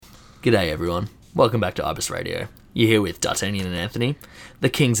G'day everyone, welcome back to Ibis Radio. You're here with D'Artagnan and Anthony, the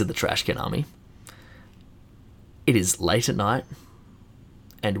kings of the trash can army. It is late at night,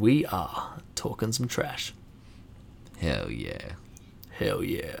 and we are talking some trash. Hell yeah. Hell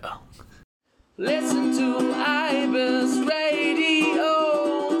yeah. Listen to Ibis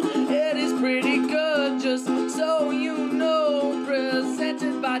Radio. It is pretty good, just so you know.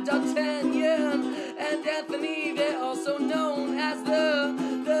 Presented by D'Artagnan and Anthony. They're also known as the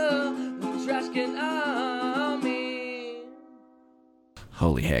Trash Can Army.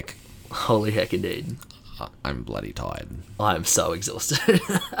 Holy heck. Holy heck indeed. I'm bloody tired. I'm so exhausted.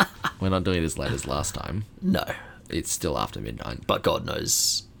 We're not doing it as late as last time. No, It's still after midnight. but God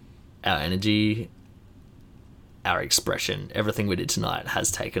knows our energy, our expression, everything we did tonight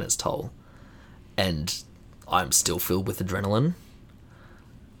has taken its toll. And I'm still filled with adrenaline,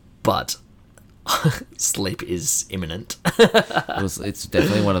 but sleep is imminent. It's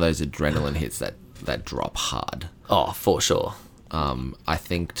definitely one of those adrenaline hits that drop hard. Oh, for sure. I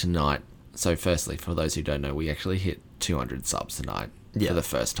think tonight... So firstly, for those who don't know, we actually hit 200 subs tonight for the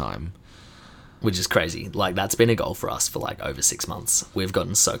first time. Which is crazy. Like, that's been a goal for us for like over 6 months. We've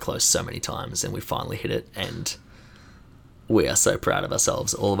gotten so close so many times and we finally hit it, and we are so proud of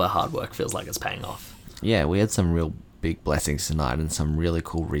ourselves. All of our hard work feels like it's paying off. Yeah, we had some real big blessings tonight and some really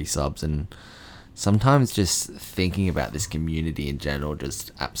cool resubs, and sometimes just thinking about this community in general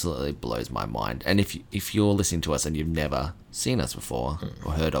just absolutely blows my mind. And if you're listening to us and you've never seen us before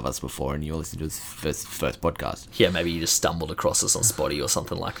or heard of us before, and you're listening to this first podcast, Yeah, maybe you just stumbled across us on Spotty or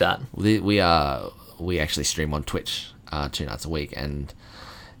something like that. we actually stream on Twitch 2 nights a week, and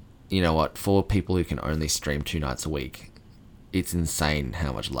you know what? For people who can only stream 2 nights a week, it's insane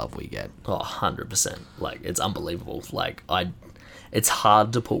how much love we get. Oh, 100%. Like, it's unbelievable. Like, it's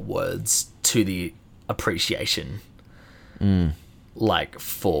hard to put words to the appreciation, like,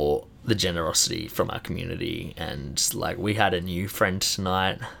 for the generosity from our community. And, like, we had a new friend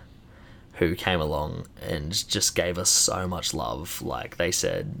tonight who came along and just gave us so much love. Like, they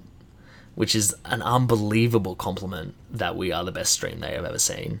said, which is an unbelievable compliment, that we are the best stream they have ever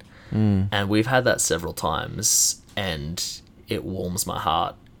seen. And we've had that several times, and it warms my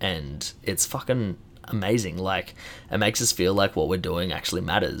heart, and it's fucking amazing. Like, it makes us feel like what we're doing actually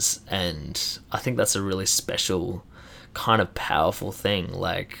matters, and I think that's a really special kind of powerful thing.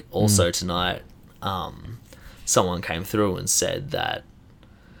 Like, also tonight, someone came through and said that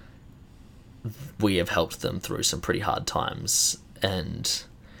we have helped them through some pretty hard times, and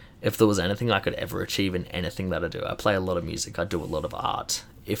if there was anything I could ever achieve in anything that I do, I play a lot of music, I do a lot of art.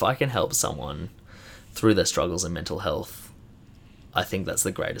 If I can help someone through their struggles in mental health, I think that's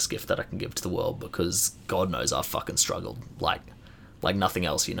the greatest gift that I can give to the world, because God knows I've fucking struggled like nothing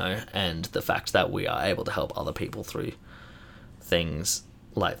else, you know. And the fact that we are able to help other people through things,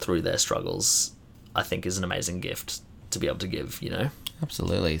 like through their struggles, I think is an amazing gift to be able to give, you know.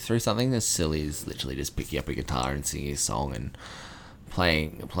 Absolutely. Through something as silly as literally just picking up a guitar and singing a song and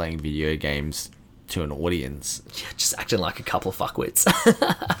playing video games to an audience. Yeah, just acting like a couple of fuckwits.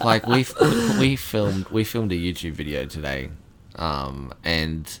 Like, we filmed a YouTube video today,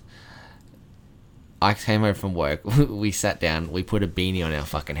 and I came home from work. We sat down, we put a beanie on our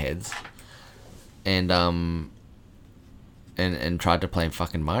fucking heads, and tried to play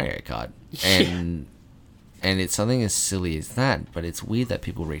fucking Mario Kart. And it's something as silly as that, but it's weird that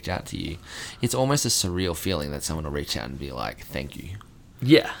people reach out to you. It's almost a surreal feeling that someone will reach out and be like, thank you.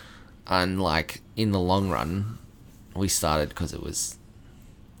 Yeah. And, like, in the long run, we started because it was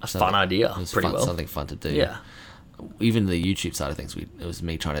A fun idea, it was pretty fun, well. something fun to do. Yeah. Even the YouTube side of things, it was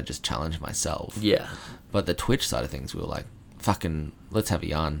me trying to just challenge myself. Yeah. But the Twitch side of things, we were like, fucking, let's have a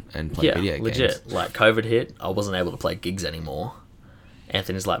yarn and play video games. Legit. Like, COVID hit, I wasn't able to play gigs anymore.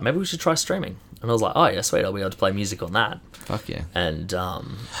 Anthony's like, maybe we should try streaming. And I was like, oh yeah, sweet, I'll be able to play music on that. Fuck yeah. And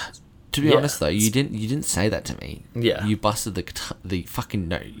To be honest though, you didn't say that to me. Yeah. You busted the fucking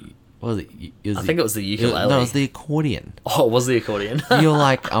no. What was it? I think it was the ukulele. No, it was the accordion. Oh, it was the accordion. You're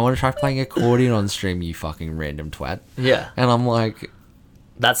like, I want to try playing accordion on stream, you fucking random twat. Yeah. And I'm like,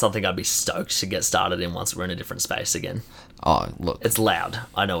 That's something I'd be stoked to get started in once we're in a different space again. oh look, It's loud.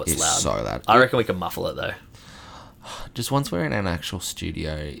 I know it's loud. so loud. I reckon we can muffle it though. Just once we're in an actual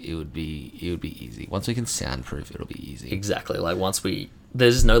studio, it would be easy. Once we can soundproof, it'll be easy. Exactly. Like,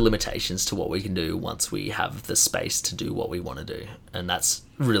 there's no limitations to what we can do once we have the space to do what we want to do, and that's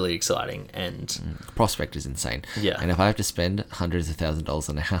really exciting. And The prospect is insane. Yeah. And if I have to spend hundreds of $1,000s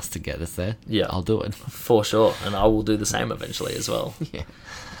on a house to get us there, Yeah. I'll do it. for sure, and I will do the same eventually as well. Yeah.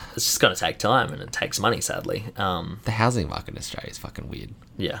 It's just going to take time, and it takes money, sadly. The housing market in Australia is fucking weird.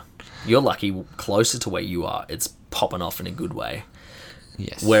 Yeah. You're lucky, closer to where you are, it's popping off in a good way.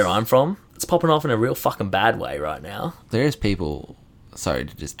 Yes. Where I'm from, it's popping off in a real fucking bad way right now. There is people. Sorry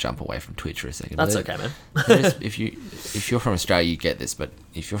to just jump away from Twitch for a second. That's okay, man. If you're from Australia, you get this, but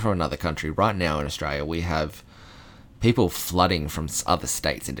if you're from another country, right now in Australia, we have people flooding from other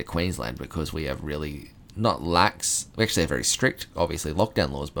states into Queensland because we have really not lax. We actually have very strict, obviously,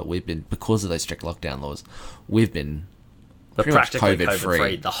 lockdown laws, but because of those strict lockdown laws, we've been We're pretty much practically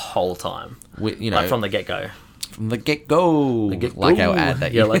COVID-free the whole time. Like from the get-go. From the get-go. Like our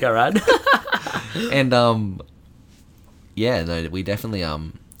ad. Yeah, like our ad. And, yeah, no, we definitely,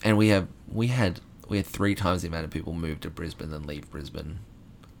 and we had 3 times the amount of people move to Brisbane than leave Brisbane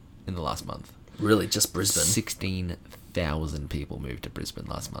in the last month. Really, just Brisbane? 16,000 people moved to Brisbane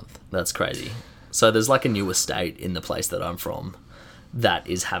last month. That's crazy. So there's like a new estate in the place that I'm from that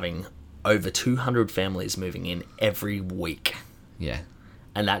is having over 200 families moving in every week. Yeah.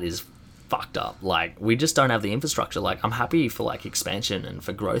 And that is fucked up. Like, we just don't have the infrastructure. Like, I'm happy for like expansion and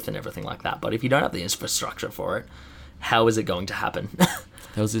for growth and everything like that, but if you don't have the infrastructure for it, how is it going to happen?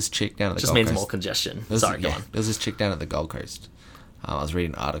 There was this chick down at the just Gold means Coast. more congestion. Go on. There was this chick down at the Gold Coast. I was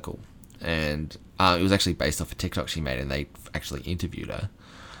reading an article, and it was actually based off a TikTok she made, and they actually interviewed her,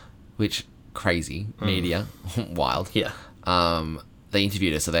 which, crazy, media, wild. Yeah. They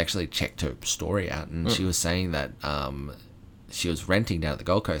interviewed her, so they actually checked her story out, and she was saying that she was renting down at the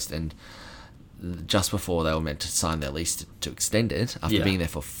Gold Coast, and just before they were meant to sign their lease to extend it, after being there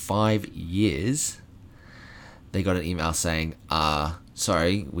for 5 years, they got an email saying,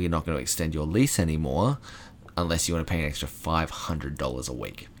 sorry, we're not going to extend your lease anymore unless you want to pay an extra $500 a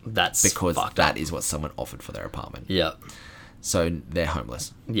week. That's because fucked that up. is what someone offered for their apartment. Yeah. So they're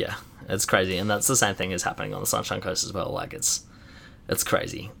homeless. Yeah. It's crazy. And that's the same thing is happening on the Sunshine Coast as well. Like, it's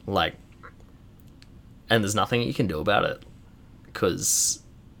crazy. Like, and there's nothing you can do about it because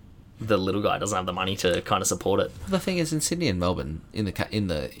the little guy doesn't have the money to kind of support it. The thing is, in Sydney and Melbourne, in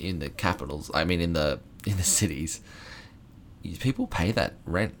the capitals, I mean in the cities, people pay that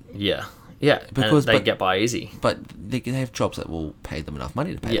rent. Yeah, yeah, because they get by easy. But they have jobs that will pay them enough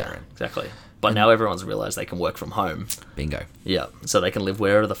money to pay that rent. Exactly. But now everyone's realised they can work from home. Bingo. Yeah, so they can live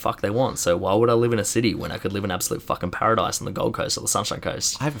wherever the fuck they want. So why would I live in a city when I could live in absolute fucking paradise on the Gold Coast or the Sunshine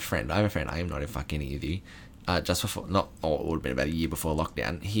Coast? I have a friend. I am not in fuck any of you. Just before, it would have been about a year before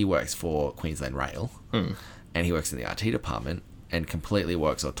lockdown, he works for Queensland Rail, and he works in the IT department and completely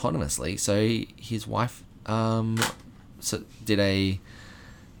works autonomously. So his wife did a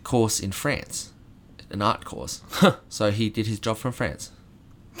course in France, an art course. So he did his job from France.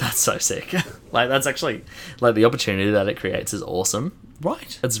 That's so sick. Like, that's actually, like, the opportunity that it creates is awesome.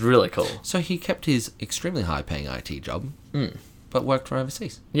 Right. It's really cool. So he kept his extremely high-paying IT job, but worked from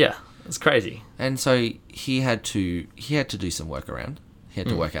overseas. Yeah, it's crazy. And so he had to do some work around. He had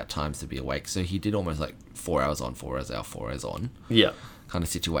to work out times to be awake. So he did almost like 4 hours on, 4 hours out, 4 hours on. Yeah. Kind of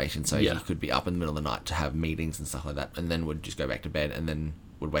situation. So he could be up in the middle of the night to have meetings and stuff like that, and then would just go back to bed, and then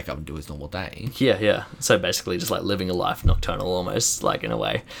would wake up and do his normal day. Yeah. So basically just like living a life nocturnal almost, like, in a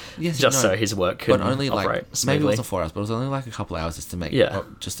way. Yes, just so his work could only operate like, smoothly. maybe it wasn't 4 hours, but it was only like a couple of hours just to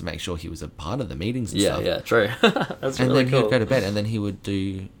make sure he was a part of the meetings and stuff. Yeah, true. That's and really then cool. he would go to bed, and then he would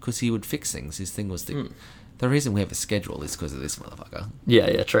because he would fix things. His thing was the reason we have a schedule is because of this motherfucker.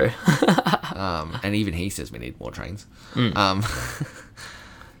 Yeah, true. And even he says we need more trains.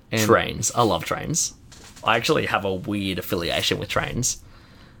 Trains. I love trains. I actually have a weird affiliation with trains.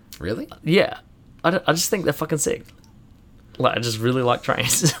 Really? Yeah. I just think they're fucking sick. Like, I just really like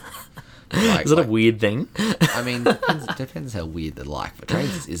trains. Like, is it a weird thing? I mean, depends how weird they like. But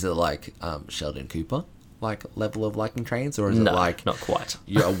trains, is it like Sheldon Cooper, like level of liking trains, or is it like not quite?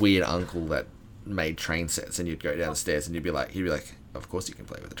 You're a weird uncle that made train sets, and you'd go down the stairs, and he'd be like, of course you can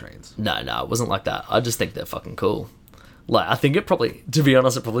play with the trains. No, it wasn't like that. I just think they're fucking cool. Like, I think it probably, to be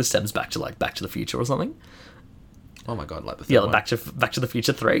honest, it probably stems back to like Back to the Future or something. Oh my god, like the third one. Back to the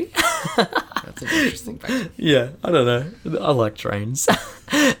Future 3. That's an interesting fact. Yeah, I don't know. I like trains.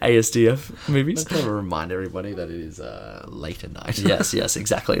 ASDF movies. Let's kind of remind everybody that it is late at night. Yes,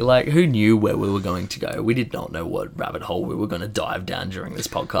 exactly. Like, who knew where we were going to go? We did not know what rabbit hole we were going to dive down during this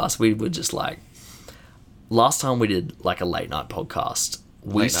podcast. We were just like, last time we did like a late night podcast.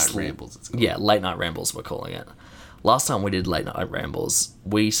 Late night rambles, it's called. Yeah, late night rambles we're calling it. Last time we did late night rambles,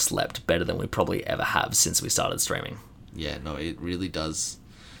 we slept better than we probably ever have since we started streaming. Yeah, no, it really does.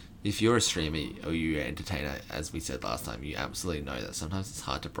 If you're a streamer or you're an entertainer, as we said last time, you absolutely know that sometimes it's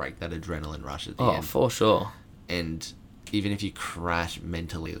hard to break that adrenaline rush at the end. Oh, for sure. And even if you crash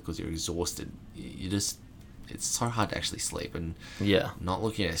mentally because you're exhausted, it's so hard to actually sleep. And not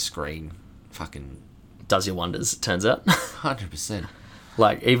looking at a screen fucking does you wonders, it turns out. 100%.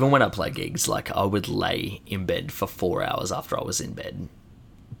 Like, even when I play gigs, like, I would lay in bed for 4 hours after I was in bed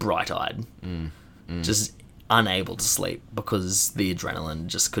bright-eyed, just unable to sleep because the adrenaline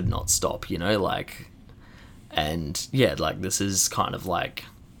just could not stop, you know, like, and yeah, like, this is kind of like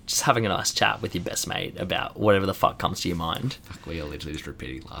just having a nice chat with your best mate about whatever the fuck comes to your mind. Fuck, we are literally just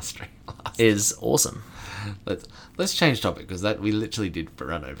repeating last stream. Is awesome. Let's change topic, because that we literally did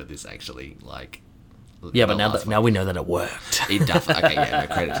run over this actually, like. Yeah, but now we know that it worked. It definitely. Okay, yeah, no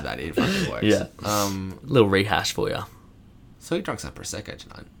credit to that. It fucking works. Yeah. Little rehash for you. So you drunk some prosecco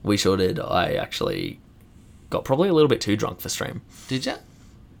tonight? We sure did. I actually got probably a little bit too drunk for stream. Did ya?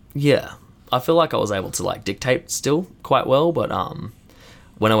 Yeah, I feel like I was able to like dictate still quite well, but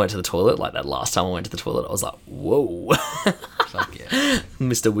when I went to the toilet, like that last time I went to the toilet, I was like, whoa. Fuck yeah.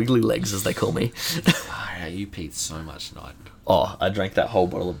 Mr. Wiggly Legs, as they call me. Oh, yeah, you peed so much tonight. Oh, I drank that whole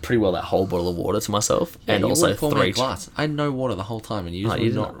bottle of water to myself, Yeah, and you also wouldn't pour me 3 a glass. I had no water the whole time, and you just you were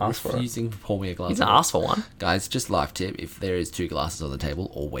didn't not ask for it. refusing to pour me a glass. You didn't ask for one. Guys, just life tip: if there is 2 glasses on the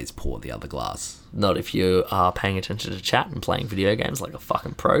table, always pour the other glass. Not if you are paying attention to chat and playing video games like a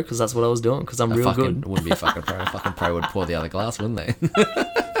fucking pro, because that's what I was doing, because I'm real good. Wouldn't be a fucking pro. A fucking pro would pour the other glass, wouldn't they?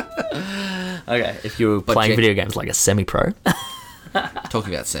 Okay, if you were playing video games like a semi-pro.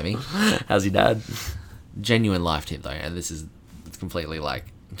 Talking about semi, How's your dad? genuine life tip though, and it's completely like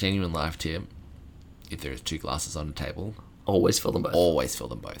genuine life tip. If there is 2 glasses on the table, Always fill them both. always fill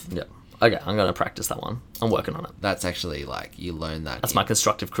them both. Yeah. Okay, I'm going to practice that one. I'm working on it. That's actually like you learn that. That's my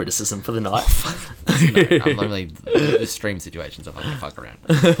constructive criticism for the night. I'm only the stream situations I fucking fuck around.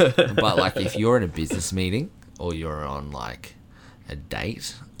 But like if you're in a business meeting or you're on like a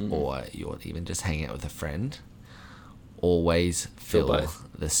date or you're even just hanging out with a friend, always fill both.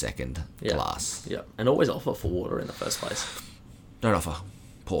 the second Yeah. glass. Yeah, and always offer for water in the first place. Don't offer.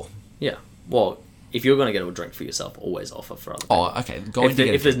 Pour. Yeah. Well, if you're going to get a drink for yourself, always offer for other people. Oh, okay.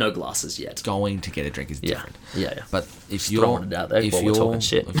 If there's no glasses yet. Going to get a drink is Yeah. different. Yeah. But if Just you're throwing it out there if while we're you're talking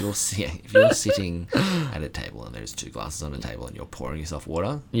shit. if you're sitting at a table and there's 2 glasses on the table and you're pouring yourself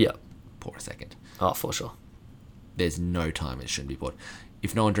water, Yeah. pour a second. Oh, for sure. There's no time it shouldn't be poured.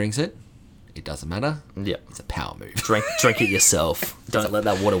 If no one drinks it, it doesn't matter. Yeah. It's a power move. Drink it yourself. Don't let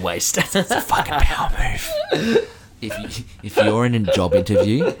that water waste. Fucking power move. If you're in a job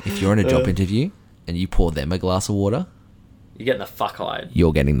interview, and you pour them a glass of water, You're getting a fuck hide.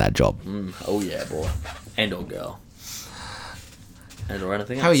 you're getting that job. Oh yeah, boy. And or girl. And or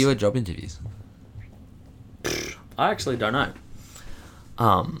anything else. How are you at job interviews? I actually don't know.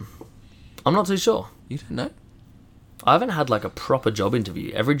 I'm not too sure. You don't know? I haven't had like a proper job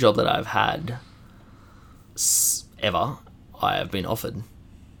interview. Every job that I've had ever, I have been offered.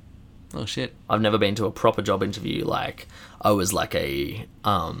 Oh shit. I've never been to a proper job interview. Like I was like a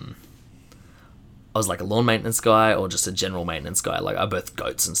lawn maintenance guy or just a general maintenance guy. Like I birthed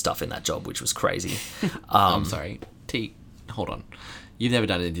goats and stuff in that job, which was crazy. I'm sorry. Hold on. You've never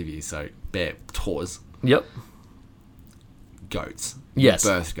done an interview, so bear tours. Yep. Goats. Yes.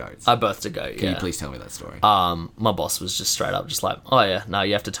 You birthed goats. I birthed a goat. Can yeah. you please tell me that story? My boss was just straight up just like, oh yeah, no,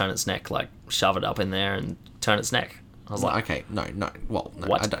 you have to turn its neck, like shove it up in there and turn its neck. I was like, okay, no. Well, no,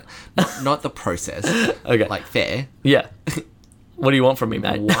 What? I don't. Not the process. Okay. Like fair. yeah. What do you want from me,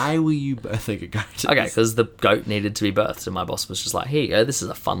 mate? Why were you birthing a goat? Okay, because the goat needed to be birthed, and my boss was just like, "Here you go. This is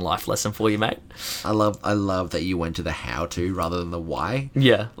a fun life lesson for you, mate." I love that you went to the how to rather than the why.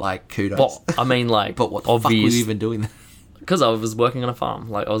 Yeah. Like kudos. But I mean, like, But what the fuck were you even doing there? Because I was working on a farm.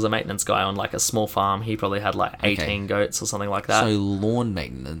 Like, I was a maintenance guy on like a small farm. He probably had like 18 goats or something like that. So lawn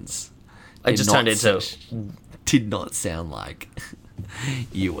maintenance. It just turned into. Did not sound like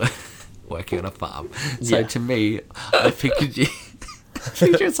you were working on a farm. So Yeah. to me, I pictured you.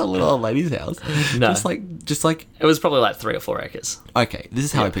 Picture some little old lady's house. No. Just like. It was probably like 3 or 4 acres. Okay, this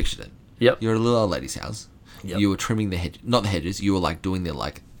is how I pictured it. Yep. You're at a little old lady's house. Yep. You were trimming the hedge, not the hedges. You were like doing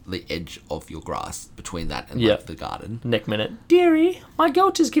the edge of your grass between that and Yep. like the garden. Next minute, dearie, my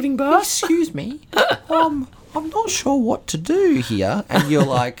goat is giving birth. Excuse me, I'm not sure what to do here. And you're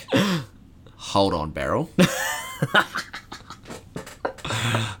like, hold on, Beryl.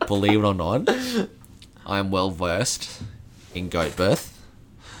 Believe it or not, I'm well versed in goat birth.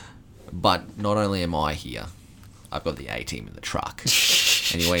 But not only am I here, I've got the A-team in the truck.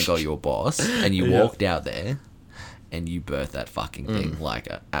 And you went and got your boss, and you walked out there, and you birthed that fucking thing like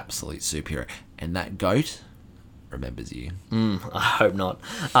an absolute superhero. And that goat remembers you. I hope not.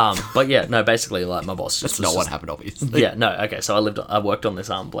 But yeah, no, basically, like, my boss just That's not what happened, obviously. Yeah, no, okay, so I worked on this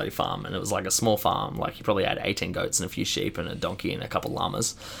bloody farm, and it was like a small farm. Like, he probably had 18 goats and a few sheep and a donkey and a couple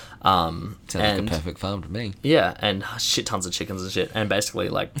llamas. Sounds like a perfect farm to me. Yeah, and shit tons of chickens and shit. And basically,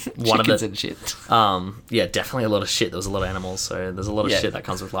 like, one of Chickens the... and shit. Yeah, definitely a lot of shit. There was a lot of animals, so there's a lot of shit that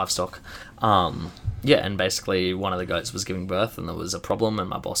comes with livestock. Yeah, and basically one of the goats was giving birth, and there was a problem, and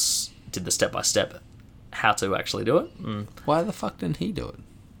my boss did the step-by-step how to actually do it. Why the fuck didn't he do it?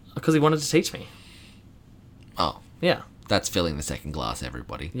 Because he wanted to teach me. Oh. Yeah. That's filling the second glass,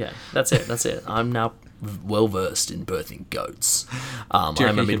 everybody. Yeah, that's it. I'm now well-versed in birthing goats. I'm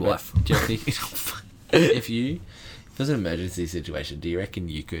a midwife. Do you reckon if it was an emergency situation, do you reckon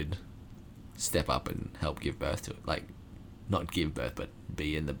you could step up and help give birth to it? Like, not give birth, but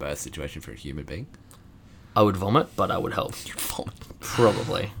be in the birth situation for a human being? I would vomit, but I would help. You'd vomit.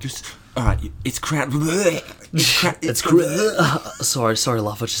 Probably. Just, alright, it's crowd. Sorry,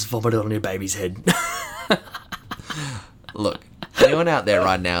 love, I just vomited on your baby's head. Look, anyone out there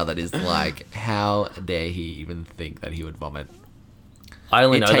right now that is like, how dare he even think that he would vomit? I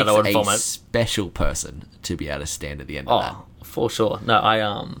only know that I would It takes vomit. a special person to be able to stand at the end of that. Oh, for sure.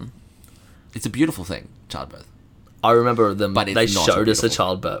 No, It's a beautiful thing, childbirth. I remember them. But it's they not showed us a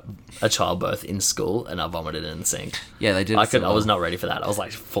beautiful. childbirth in school, and I vomited in the sink. Yeah, they did. I was not ready for that. I was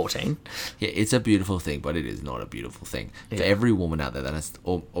like 14. Yeah, it's a beautiful thing, but it is not a beautiful thing. For every woman out there that has,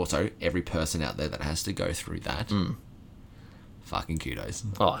 or also every person out there that has to go through that, fucking kudos.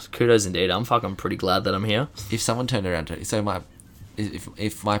 Oh, kudos indeed. I'm fucking pretty glad that I'm here. If someone turned around to,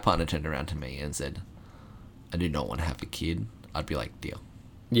 if my partner turned around to me and said, "I do not want to have a kid," I'd be like, "Deal."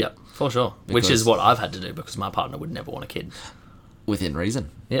 Yeah, for sure. Which is what I've had to do because my partner would never want a kid. Within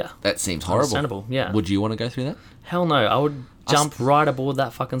reason. Yeah. That seems horrible. Understandable, yeah. Would you want to go through that? Hell no. I would jump right aboard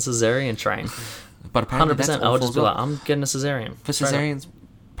that fucking cesarean train. But apparently 100%. I would just be like, I'm getting a cesarean. For cesareans,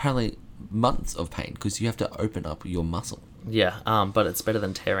 apparently months of pain because you have to open up your muscle. Yeah, but it's better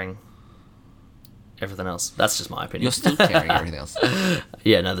than tearing everything else. That's just my opinion. You're still tearing everything else.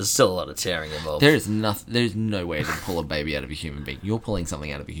 Yeah, no, there's still a lot of tearing involved. There's no way to pull a baby out of a human being. You're pulling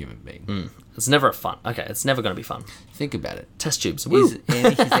something out of a human being. It's never fun. Okay, it's never going to be fun. Think about it. Test tubes. Woo! Is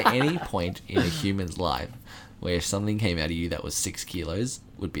there any point in a human's life where if something came out of you that was 6 kilos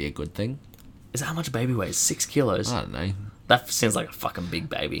would be a good thing? Is that how much a baby weighs? 6 kilos? I don't know. That seems like a fucking big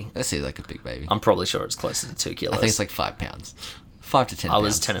baby. That seems like a big baby. I'm probably sure it's closer to 2 kilos. I think it's like 5 pounds. 5 to 10 I pounds.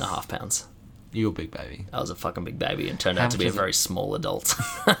 was 10.5 pounds. You were a big baby. I was a fucking big baby and turned How out to be a much is it? very small adult.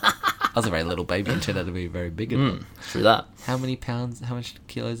 I was a very little baby and turned out to be a very big adult. Through that. How many pounds, how much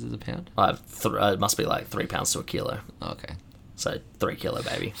kilos is a pound? I have it must be like 3 pounds to a kilo. Okay. So 3 kilo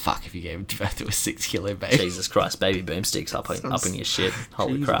baby. Fuck if you gave birth to a 6 kilo baby. Jesus Christ, baby boomsticks up in your shit.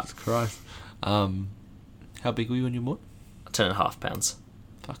 Holy Jesus crap. Christ. How big were you when you were born? 10.5 pounds.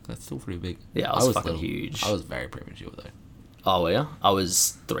 Fuck, that's still pretty big. Yeah, I was fucking huge. I was very premature though. Oh, yeah? I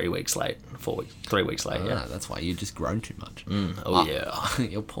was 3 weeks late. 3 weeks late, yeah. That's why you've just grown too much. Yeah.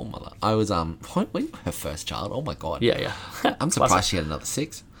 Your poor mother. I was, when you were her first child? Oh my god. Yeah. I'm surprised she had another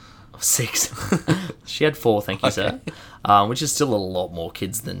 6. 6. She had 4, thank you, sir. Which is still a lot more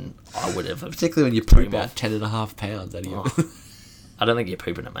kids than I would have. Particularly when you poop out 10.5 pounds out of you. I don't think you're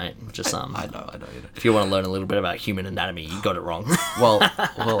pooping it, mate. Just I know. If you want to learn a little bit about human anatomy, you got it wrong. Well,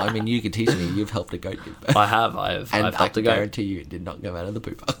 I mean, you can teach me. You've helped a goat give birth. I have. I've helped a I goat. guarantee you it did not come out of the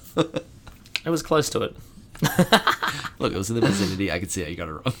pooper. It was close to it. Look, it was in the vicinity. I could see how you got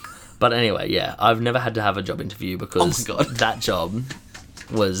it wrong. But anyway, yeah, I've never had to have a job interview because Oh my God. that job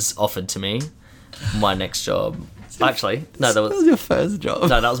was offered to me. My next job... Actually, no, That was your first job.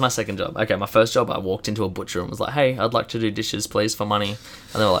 No, that was my second job. Okay, my first job, I walked into a butcher and was like, hey, I'd like to do dishes, please, for money.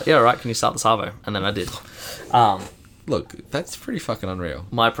 And they were like, yeah, all right, can you start the Savo? And then I did. Look, that's pretty fucking unreal.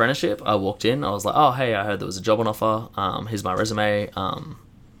 My apprenticeship, I walked in, I was like, oh, hey, I heard there was a job on offer. Here's my resume.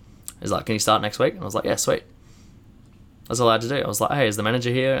 He's like, can you start next week? And I was like, yeah, sweet. That's all I had to do. I was like, hey, is the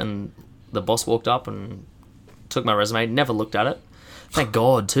manager here? And the boss walked up and took my resume, never looked at it. Thank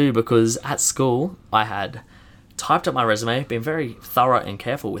God, too, because at school, I had typed up my resume, been very thorough and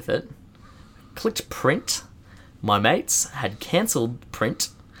careful with it, clicked print. My mates had cancelled print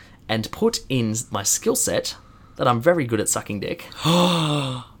and put in my skill set that I'm very good at sucking dick.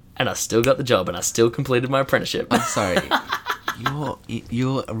 And I still got the job and I still completed my apprenticeship. I'm sorry.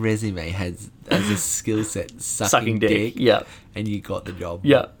 Your resume has as a skill set sucking dick. Yeah. And you got the job.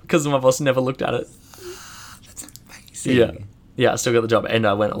 Yeah, because my boss never looked at it. That's amazing. Yeah, I still got the job and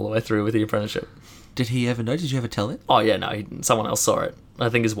I went all the way through with the apprenticeship. Did he ever know? Did you ever tell him? Oh, yeah, no, someone else saw it. I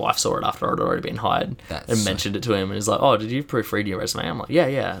think his wife saw it after I'd already been hired and mentioned it to him. And he's like, oh, did you proofread your resume? I'm like,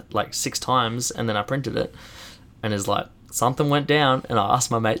 yeah, like 6 times. And then I printed it. and is like, something went down, and I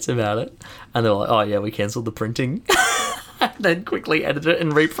asked my mates about it, and they were like, oh yeah, we cancelled the printing. And then quickly edited it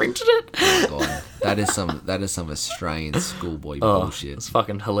and reprinted it. Oh, God. That is some Australian schoolboy bullshit. It's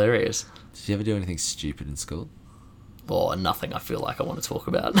fucking hilarious. Did you ever do anything stupid in school? Or nothing I feel like I want to talk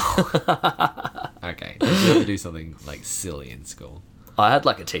about. Okay. Did you ever do something like silly in school? I had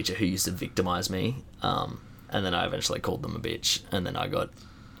like a teacher who used to victimize me, and then I eventually called them a bitch, and then I got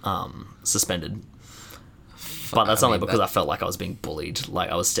suspended. But that's only because I felt like I was being bullied.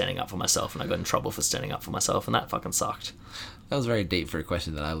 Like, I was standing up for myself, and I got in trouble for standing up for myself, and that fucking sucked. That was very deep for a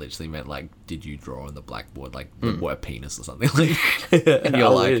question that I literally meant, like, did you draw on the blackboard, like, the word penis or something? Like, and you're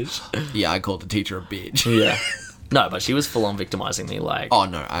like, yeah, I called the teacher a bitch. Yeah. No, but she was full-on victimizing me, like... Oh,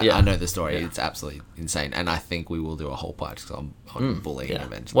 no, I know the story. Yeah. It's absolutely insane. And I think we will do a whole part because I'm on bullying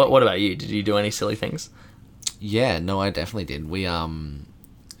eventually. What about you? Did you do any silly things? Yeah, no, I definitely did.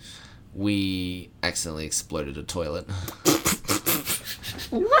 We accidentally exploded a toilet.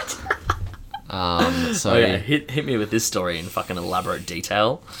 What? So hit me with this story in fucking elaborate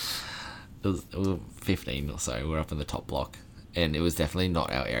detail. We were 15 or so. We were up in the top block, and it was definitely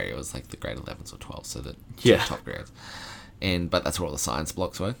not our area. It was like the grade 11s or 12s, so the top grades. But that's where all the science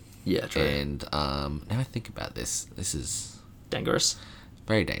blocks were. Yeah, true. And now I think about this is dangerous.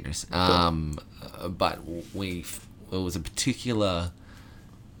 Very dangerous. But it was a particular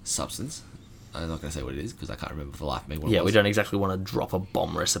substance. I'm not going to say what it is because I can't remember for the life of me what it was. We don't exactly want to drop a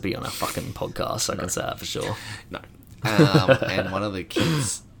bomb recipe on a fucking podcast. I can say that for sure. No. And one of the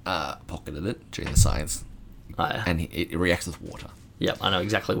kids pocketed it during the science. Oh, yeah. And it reacts with water. Yep, I know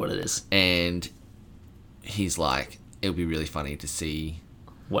exactly what it is. And he's like, it would be really funny to see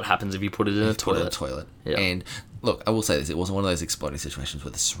what happens if you put it in a toilet. Yep. And look, I will say this, it wasn't one of those exploding situations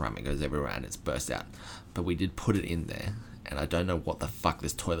where the ceramic goes everywhere and it's burst out. But we did put it in there. And I don't know what the fuck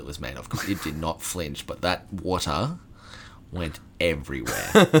this toilet was made of because it did not flinch, but that water went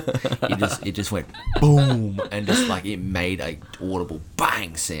everywhere. It just went boom, and just like it made a audible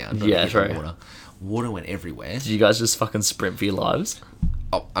bang sound. Yeah, true. Water went everywhere. Did you guys just fucking sprint for your lives?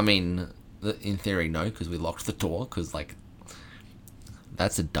 Oh, I mean, in theory, no, because we locked the door. Because like,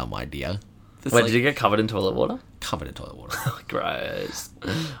 that's a dumb idea. Wait, did you get covered in toilet water? Covered in toilet water. Gross.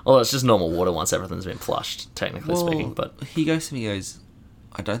 Well, it's just normal water once everything's been flushed, technically speaking. But he goes to me,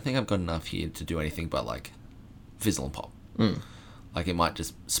 I don't think I've got enough here to do anything but like fizzle and pop. Like it might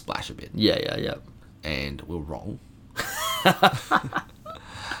just splash a bit. Yeah. And we're wrong.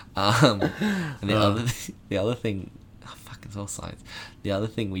 And the other thing, oh, fuck, it's all science. The other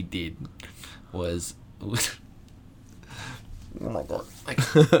thing we did was. Oh my god.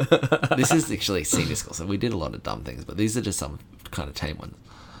 This is actually senior school, so we did a lot of dumb things, but these are just some kind of tame ones.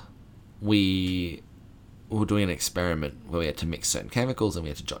 We were doing an experiment where we had to mix certain chemicals and we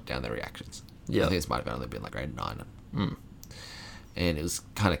had to jot down their reactions. Yeah. I think this might have only been like grade 9. And it was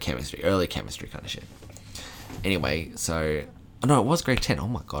kind of early chemistry kind of shit. Anyway, so... Oh, no, it was grade 10. Oh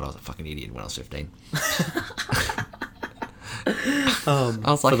my god, I was a fucking idiot when I was 15. I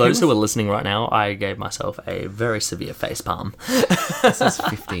was like, for those who are listening right now, I gave myself a very severe face palm. This was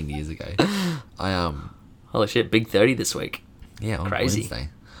 15 years ago. Holy shit, big 30 this week. Yeah, on crazy. Wednesday.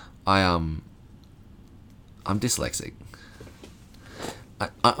 I'm dyslexic.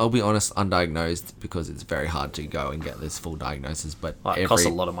 I'll be honest, undiagnosed, because it's very hard to go and get this full diagnosis. But it costs a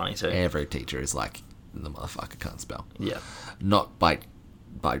lot of money too. Every teacher is like, the motherfucker can't spell. Yeah. Not by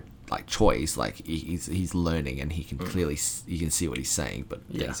like choice, like he's learning and he can clearly, you can see what he's saying, but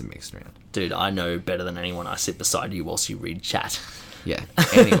things are mixed around. Dude, I know better than anyone. I sit beside you whilst you read chat. Yeah.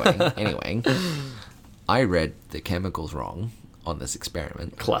 Anyway, I read the chemicals wrong on this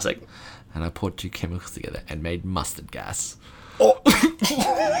experiment. Classic. And I poured 2 chemicals together and made mustard gas. Oh. We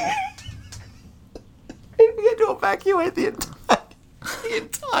had to evacuate the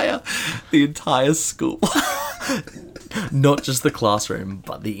entire school. Not just the classroom,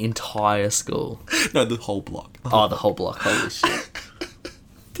 but the entire school. No, the whole block. The whole block. Holy shit.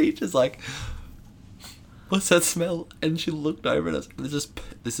 Teacher's like, what's that smell? And she looked over at us. And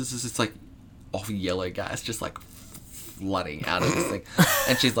this is just like off yellow gas, just like flooding out of this thing.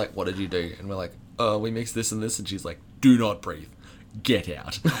 And she's like, what did you do? And we're like, we mixed this and this. And she's like, do not breathe. Get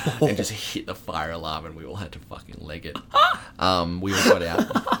out. And just hit the fire alarm, and we all had to fucking leg it. We all got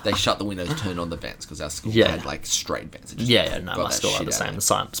out. They shut the windows, turned on the vents, because our school had like straight vents. My school had the same. The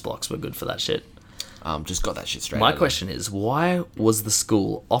science blocks were good for that shit. Just got that shit straight. My question is, why was the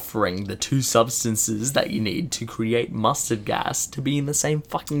school offering the 2 substances that you need to create mustard gas to be in the same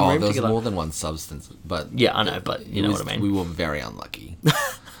fucking room there was together? more than one substance, but yeah, I know, but you know what I mean. We were very unlucky.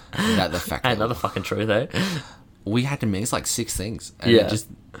 That the fact. Ain't another fucking true though. We had to mix like 6 things. And it just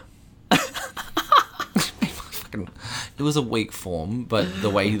It was a weak form, but the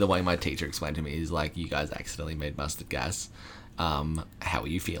way my teacher explained to me is like, you guys accidentally made mustard gas. How are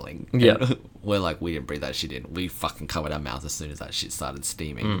you feeling? Yeah. And we're like, we didn't breathe that shit in. We fucking covered our mouth as soon as that shit started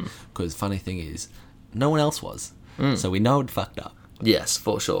steaming. Because funny thing is, no one else was. So we know it fucked up. Yes,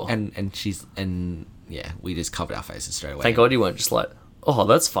 for sure. And yeah, we just covered our faces straight away. Thank God you weren't just like, oh,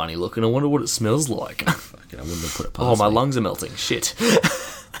 that's funny looking. I wonder what it smells like. Fucking, I wouldn't have put it past Oh, my me. lungs are melting. Shit.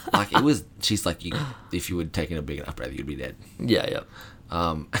 Like, it was, she's like, if you would taken a big enough breath, you'd be dead. Yeah.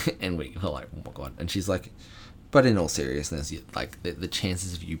 And we were like, oh my God. And she's like, but in all seriousness, like, the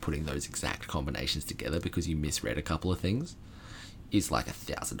chances of you putting those exact combinations together because you misread a couple of things is like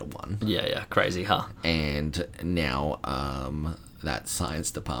 1,000 to 1. Yeah. Crazy, huh? And now that science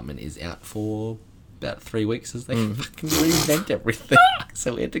department is out for about 3 weeks as they fucking reinvent everything.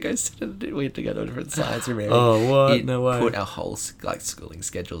 So we had to go to a different science room. Oh, what? It No way. put our whole schooling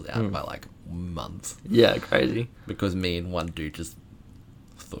schedules out by like months. Yeah, crazy. Because me and one dude just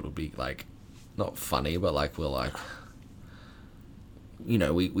thought it would be like, not funny, but like, we're like, you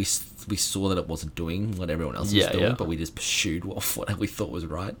know, we saw that it wasn't doing what everyone else was doing, but we just pursued what we thought was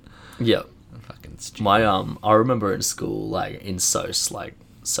right. Yeah. Fucking stupid. I remember in school, like in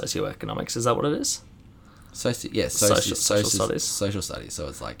socioeconomics, is that what it is? Social studies. Social studies. So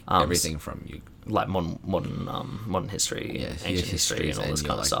it's like everything from you, like modern history, ancient history, and all this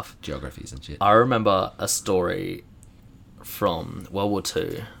kind of stuff. Geographies and shit. I remember a story from World War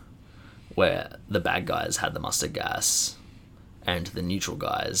II where the bad guys had the mustard gas and the neutral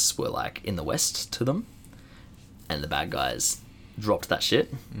guys were like in the west to them, and the bad guys dropped that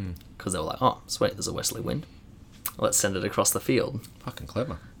shit because they were like, oh sweet, there's a westerly wind, let's send it across the field. Fucking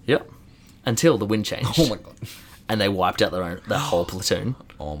clever. Yep. Until the wind changed. Oh my God. And they wiped out their whole platoon.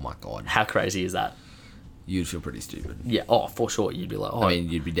 Oh my God. How crazy is that? You'd feel pretty stupid. Yeah, oh, for sure. You'd be like, oh, I mean,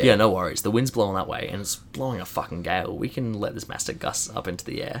 you'd be dead. Yeah, no worries. The wind's blowing that way, and it's blowing a fucking gale. We can let this mustard gust up into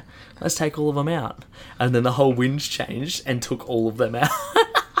the air. Let's take all of them out. And then the whole wind changed and took all of them out.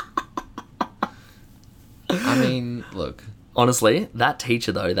 I mean, look. Honestly, that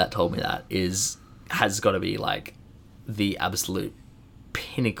teacher, though, that told me that has got to be, like, the absolute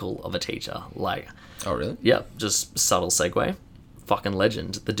pinnacle of a teacher. Like, Oh, really? yep, just subtle segue. Fucking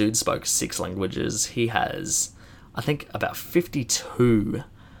legend. The dude spoke 6 languages. He has, I think, about 52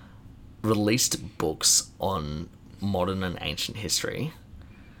 released books on modern and ancient history.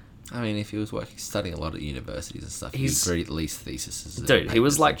 I mean, if he was studying a lot at universities and stuff, he'd read at least theses. Dude, he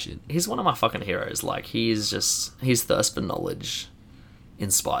was like, he's one of my fucking heroes. Like, his thirst for knowledge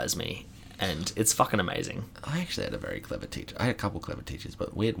inspires me. And it's fucking amazing. I actually had a very clever teacher. I had a couple clever teachers,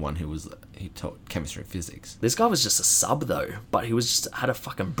 but we had one who taught chemistry and physics. This guy was just a sub, though, but he had a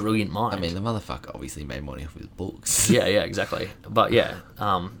fucking brilliant mind. I mean, the motherfucker obviously made money off his books. yeah, exactly. But yeah,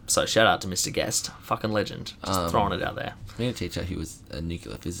 so shout out to Mr. Guest, fucking legend. Just throwing it out there. We had a teacher who was a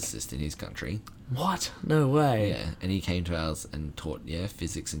nuclear physicist in his country. What? No way. Yeah, and he came to ours and taught,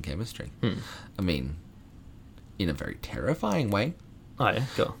 physics and chemistry. I mean, in a very terrifying way. Oh, yeah,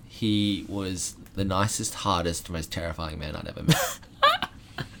 cool. He was the nicest, hardest, most terrifying man I'd ever met.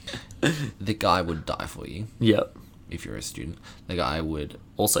 The guy would die for you. Yep. If you're a student. The guy would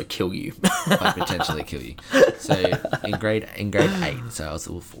also kill you. But potentially kill you. So in grade 8, so I was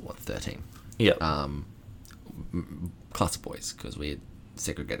all for 13. Yep. Class of boys, because we had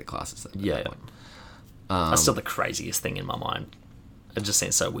segregated classes at yeah. that point. That's still the craziest thing in my mind. It just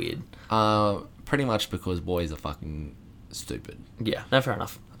seems so weird. Pretty much because boys are fucking stupid. Yeah, no, fair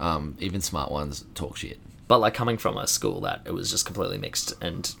enough. Even smart ones talk shit. But like coming from a school that it was just completely mixed,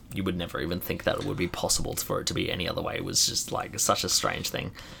 and you would never even think that it would be possible for it to be any other way, was just like such a strange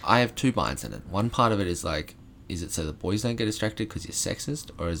thing. I have 2 minds in it. One part of it is like, is it so the boys don't get distracted because you're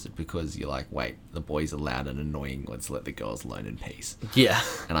sexist, or is it because you're like, wait, the boys are loud and annoying, let's let the girls alone in peace? Yeah.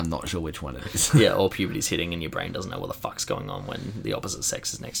 And I'm not sure which one it is. Yeah, or puberty's hitting and your brain doesn't know what the fuck's going on when the opposite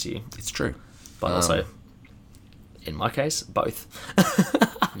sex is next to you. It's true. But also, in my case, both.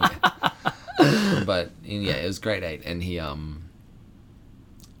 Yeah. But it was grade 8, and he there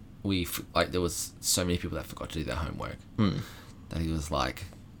was so many people that forgot to do their homework that he was like,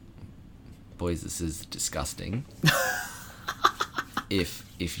 boys, this is disgusting. if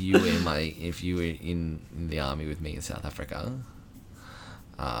you were in the army with me in South Africa,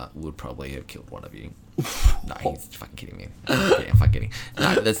 would probably have killed one of you. No, he's fucking kidding me. I'm fucking kidding.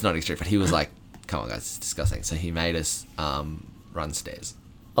 No, that's not extreme. But he was like, come on guys, it's disgusting. So he made us run stairs.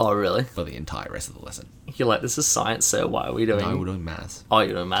 Oh, really? For the entire rest of the lesson. You're like, this is science, sir. Why are we doing... No, we're doing maths. Oh,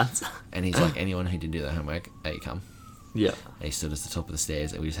 you're doing maths? And he's like, anyone who didn't do their homework, hey, come. Yeah. And he stood us at the top of the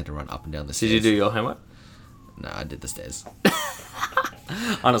stairs, and we just had to run up and down the Did stairs. you do your homework? No, I did the stairs.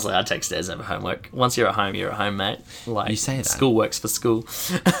 Honestly, I take stairs over homework. Once you're at home, mate. Like, You say that. School works for school.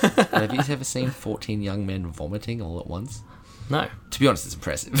 Have you ever seen 14 young men vomiting all at once? No. To be honest, it's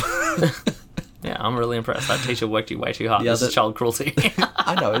impressive. Yeah, I'm really impressed. That teacher worked you way too hard. Yeah, This is child cruelty.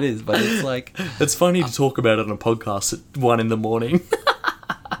 I know it is, but it's like, It's funny to talk about it on a podcast at 1 a.m.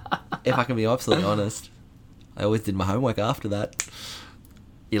 if I can be absolutely honest, I always did my homework after that.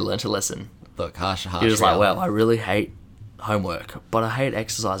 You learnt a lesson. Look, harsh. You're just like, well, I really hate homework, but I hate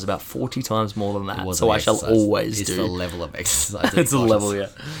exercise about 40 times more than that, so I shall always it's do. the level of exercise. It's a level, yeah.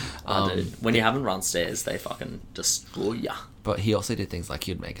 Dude, when you haven't run stairs, they fucking destroy ya. But he also did things like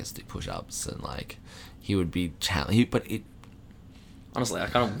he would make us do push-ups and like he would be Honestly, I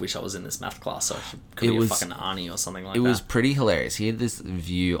kind of wish I was in this math class so I could be a fucking Arnie or something like that. It was pretty hilarious. He had this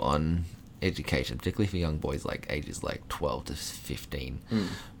view on education, particularly for young boys like ages like 12 to 15,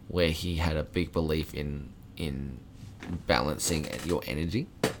 where he had a big belief in balancing your energy.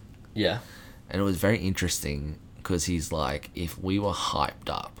 Yeah. And it was very interesting because he's like, if we were hyped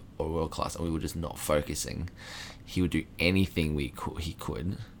up or we were class and we were just not focusing, he would do anything he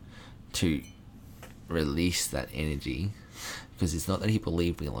could to release that energy, because it's not that he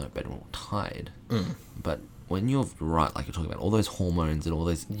believed we weren't better or tired, but when you're right, like you're talking about all those hormones and all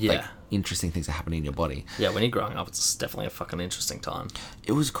those like interesting things that happen in your body. Yeah, when you're growing up, it's definitely a fucking interesting time.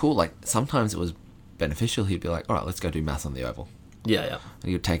 It was cool. Like sometimes it was beneficial. He'd be like, all right, let's go do maths on the oval. Yeah, yeah. And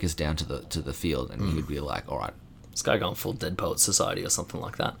he would take us down to the field, and he would be like, all right. This guy going full Dead Poets Society or something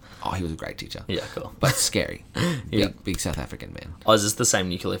like that. Oh, he was a great teacher. Yeah, cool. But scary. Yeah. Big South African man. Oh, is this the same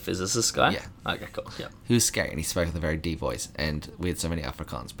nuclear physicist guy? Yeah. Okay, cool. Yeah. He was scary, and he spoke with a very deep voice, and we had so many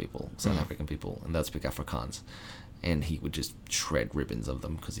Afrikaans people, South African people, and they'd speak Afrikaans, and he would just shred ribbons of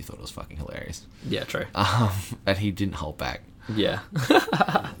them because he thought it was fucking hilarious. Yeah, true. And he didn't hold back. Yeah.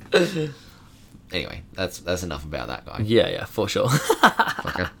 Anyway, that's enough about that guy. Yeah, for sure.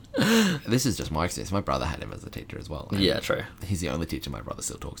 Okay. This is just my experience. My brother had him as a teacher as well. Yeah, true. He's the only teacher my brother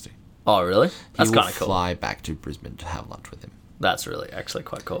still talks to. Oh, really? That's He kind will of cool. fly back to Brisbane to have lunch with him. That's really actually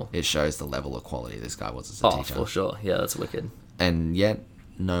quite cool. It shows the level of quality this guy was as a teacher. Oh, for sure. Yeah, that's wicked. And yet,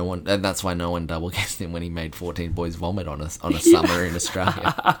 no one, and that's why no one double guessed him when he made 14 boys vomit on a summer in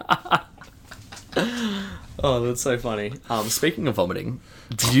Australia. Oh, that's so funny. Speaking of vomiting,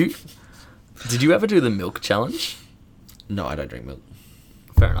 did you ever do the milk challenge? No, I don't drink milk.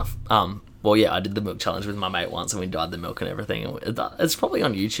 Fair enough. Well, yeah, I did the milk challenge with my mate once, and we dyed the milk and everything. It's probably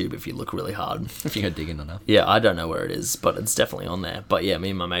on YouTube if you look really hard. If you go digging enough. Yeah, I don't know where it is, but it's definitely on there. But yeah, me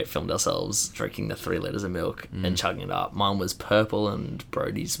and my mate filmed ourselves drinking the 3 liters of milk and chugging it up. Mine was purple and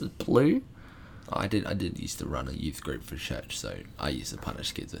Brody's was blue. I did used to run a youth group for church, so I used to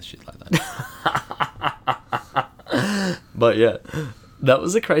punish kids with shit like that. But yeah, that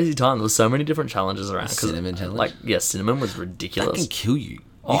was a crazy time. There was so many different challenges around. Cinnamon challenge? Like, yeah, cinnamon was That ridiculous. can kill you.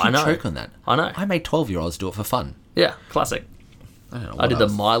 Oh, You can I know. choke on that. I know. I made 12-year-olds do it for fun. Yeah, classic. I don't know I what did the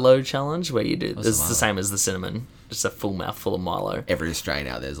else. Milo challenge where you do. What's It's the the Milo? same as the cinnamon, just a full mouthful of Milo. Every Australian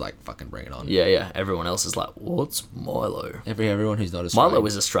out there is like, fucking bring it on. Yeah. Everyone else is like, what's Milo? Everyone who's not Australian. Milo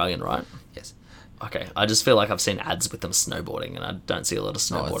is Australian, right? Yes. Okay, I just feel like I've seen ads with them snowboarding, and I don't see a lot of it's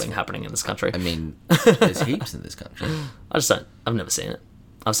snowboarding fine. happening in this country. I mean, there's heaps in this country. I just don't. I've never seen it.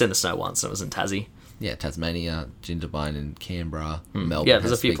 I've seen the snow once, and it was in Tassie. Yeah, Tasmania, Jindabyne and Canberra, Melbourne. Yeah, there's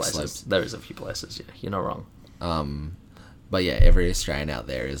a has few big places. slopes. There is a few places. Yeah, you're not wrong. But yeah, every Australian out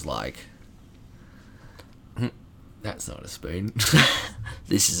there is like, that's not a spoon.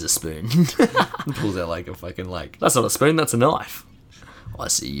 This is a spoon. Pulls out like a fucking like. That's not a spoon. That's a knife. I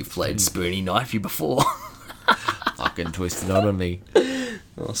see you've played spoony knife you before. Fucking twisted on me.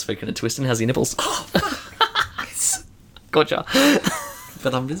 Oh, speaking of twisting, how's your nipples? Gotcha.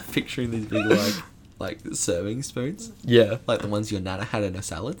 But I'm just picturing these big like serving spoons, Yeah. like the ones your nana had in her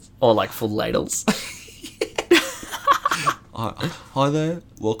salads. Or like full ladles. Hi there,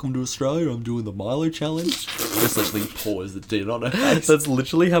 welcome to Australia. I'm doing the Milo challenge. Just literally pours the tin on her face. That's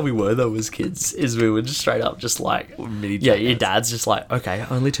literally how we were though as kids. Is we were just straight up just like, Mini yeah, your chocolates. dad's just like, okay,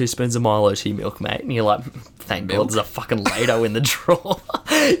 only 2 spoons of Milo tea milk, mate. And you're like, thank God Milk. there's a fucking ladle in the drawer.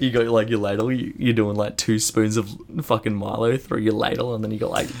 You got like your ladle, you're doing like 2 spoons of fucking Milo through your ladle, and then you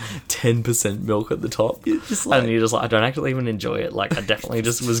got like 10% milk at the top. just like- And you're just like, I don't actually even enjoy it. Like, I definitely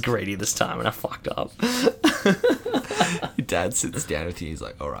just was greedy this time and I fucked up. Your dad sits down with you. He's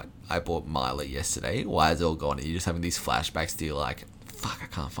like, "All right, I bought Milo yesterday. Why is it all gone?" And you're just having these flashbacks to you, like, "Fuck, I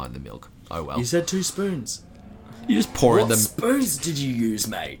can't find the milk." Oh well. You said 2 spoons. You just pour in What them. spoons did you use,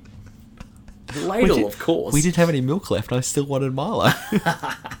 mate? Ladle, of course. We didn't have any milk left. I still wanted Milo.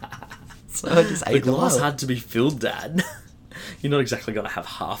 So I just The ate the glass Milo. had to be filled, Dad. You're not exactly going to have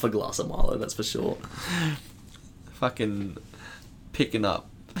half a glass of Milo, that's for sure. Fucking. picking up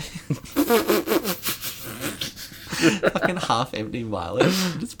fucking half empty Milo,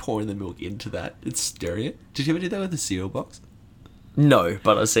 just pouring the milk into that and stirring it. Did you ever do that with the cereal box? No,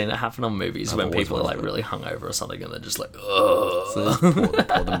 but I've seen it happen on movies I've when always people are like wanted it. really hungover or something and they're just like, ugh. So just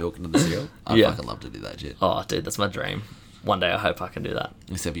pour the milk into the cereal. I Yeah. fucking love to do that shit. Oh, dude, that's my dream. One day I hope I can do that.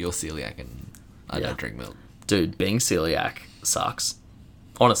 Except you're celiac and I Yeah. don't drink milk. Dude, being celiac sucks.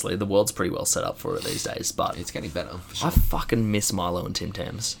 Honestly, the world's pretty well set up for it these days, but It's getting better, for sure. I fucking miss Milo and Tim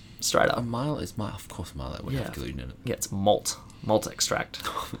Tams. Straight up. Milo is of course Milo would Yeah. have gluten in it. Yeah, it's malt extract.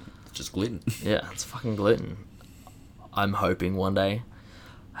 It's just gluten. Yeah, it's fucking gluten. I'm hoping one day,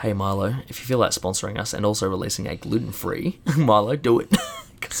 hey Milo, if you feel like sponsoring us and also releasing a gluten-free Milo, do it.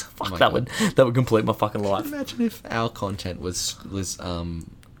 Because fuck, my that God. would complete my fucking life. Imagine if our content was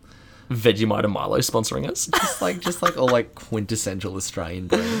Vegemite and Milo sponsoring us. just like all like quintessential Australian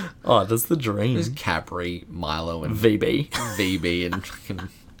brand. Oh, that's the dream. Just Cadbury, Milo, and VB. VB and fucking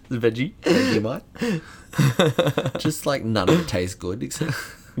Veggie. Vegemite. Just like none of it tastes good except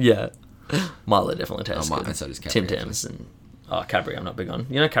Yeah. Milo definitely tastes Milo, good. so does Tim Cadbury, Tams and Cadbury I'm not big on.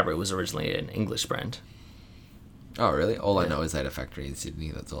 You know Cadbury was originally an English brand. Oh really? All I know is they had a factory in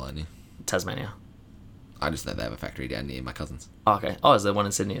Sydney, that's all I knew. Tasmania. I just know they have a factory down near my cousin's. Oh, okay. Oh, is there one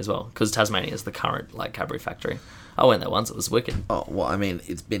in Sydney as well? Because Tasmania is the current like Cadbury factory. I went there once. It was wicked. Oh, well, I mean,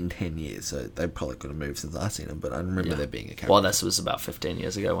 it's been 10 years, so they probably could have moved since I've seen them, but I remember Yeah. there being a Cadbury. Well, this was about 15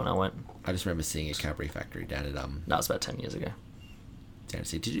 years ago when I went. I just remember seeing a Cadbury factory down at, No, it was about 10 years ago.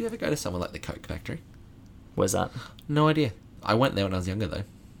 Tennessee. Did you ever go to somewhere like the Coke factory? Where's that? No idea. I went there when I was younger, though.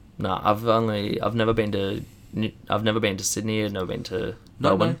 No, I've never been to Sydney. I've never been to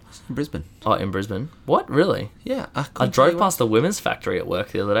Melbourne. it's in Brisbane. Oh, in Brisbane. What? Really? Yeah. I drove past the Wimmers factory at work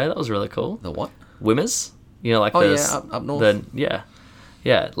the other day. That was really cool. The what? Wimmers? You know, like Oh, the yeah, up north.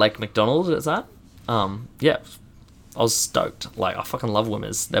 Yeah, like McDonald's, is that? Yeah. I was stoked. Like, I fucking love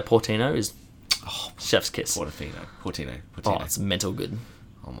Wimmers. Their Portino is chef's kiss. Portino. Oh, it's mental good.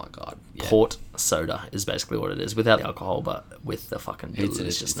 Oh my god. Yeah. Port soda is basically what it is, without the alcohol, but with the fucking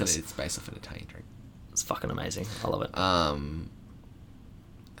deliciousness. It's based off an Italian drink. It's fucking amazing. I love it.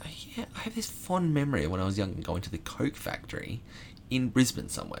 Yeah, I have this fond memory of when I was young going to the Coke factory in Brisbane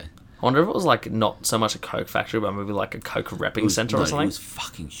somewhere. I wonder if it was like not so much a Coke factory, but maybe like a Coke repping centre or something. It was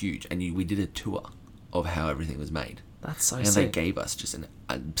fucking huge, and we did a tour of how everything was made. That's so And sick. they gave us just an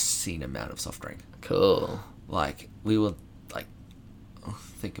obscene amount of soft drink. Cool. Like, we were, like,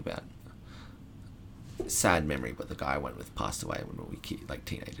 think about sad memory, but the guy I went with passed away when we were like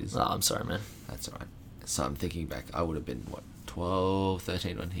teenagers. Oh, I'm sorry, man. That's all right. So I'm thinking back, I would have been, 12,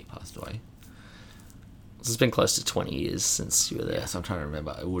 13 when he passed away. It's been close to 20 years since you were there. Yeah, so I'm trying to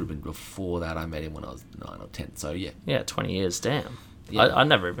remember. It would have been before that. I met him when I was 9 or 10. So yeah. Yeah, 20 years. Damn. Yeah. I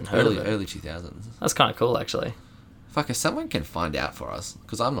never even heard of it. Early 2000s. That's kind of cool, actually. Fuck, if someone can find out for us,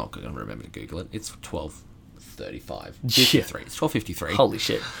 because I'm not going to remember to Google it. It's 12:35. 53. It's 12:53. Holy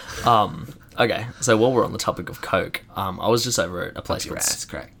shit. Okay, so while we're on the topic of Coke, I was just over at a place Your called... ass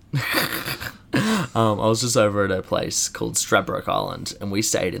crack. I was just over at a place called Stradbroke Island, and we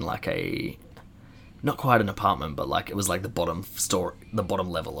stayed in like a... Not quite an apartment, but like it was like the bottom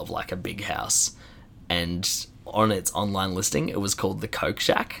level of like a big house. And on its online listing, it was called the Coke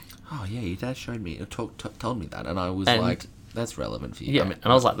Shack. Oh yeah, your dad showed me, told me that, and I was And- like, "That's relevant for you." Yeah, I mean,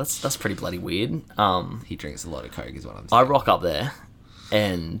 and I was like, that's pretty bloody weird. he drinks a lot of Coke, is what I'm I saying. rock up there,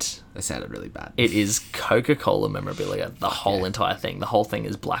 and That sounded really bad. it is Coca-Cola memorabilia. The whole yeah. entire thing. The whole thing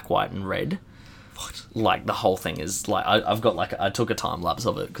is black, white, and red. What? Like the whole thing is like I've got like I took a time lapse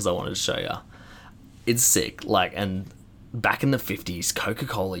of it because I wanted to show you. It's sick. Like, and back in the 50s,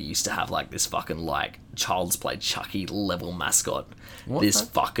 Coca-Cola used to have like this fucking like Child's Play Chucky level mascot. What This the-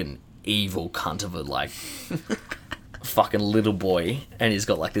 fucking evil cunt of a like fucking little boy, and he's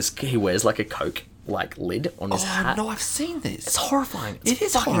got like this. He wears like a Coke like lid on his hat. No, I've seen this. It's horrifying. It's It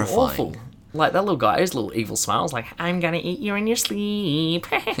is fucking horrifying. awful. Like that little guy, his little evil smile is like, "I'm gonna eat you in your sleep."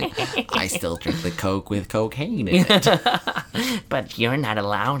 I still drink the Coke with cocaine in it. But you're not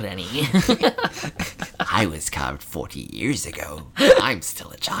allowed any. I was carved 40 years ago. I'm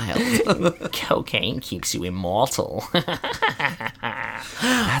still a child. Cocaine keeps you immortal.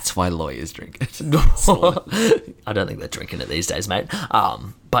 That's why lawyers drink it. I don't think they're drinking it these days, mate.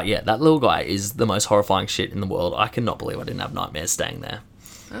 But yeah, that little guy is the most horrifying shit in the world. I cannot believe I didn't have nightmares staying there.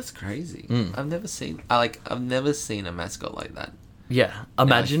 That's crazy. I've never seen a mascot like that. Yeah,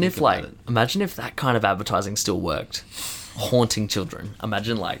 imagine think if about it. imagine if that kind of advertising still worked, haunting children.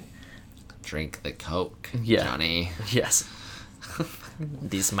 Imagine like, Drink the Coke, Yeah. Johnny. yes,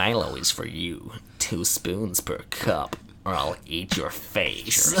 this Milo is for you. 2 spoons per cup, or I'll eat your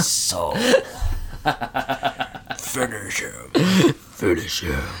face. So Finish him. Finish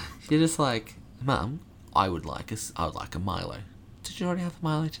him. You're just like, Mum, I would like a Milo. Did you already have a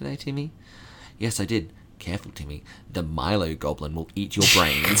Milo today, Timmy? Yes, I did. Careful, Timmy. The Milo goblin will eat your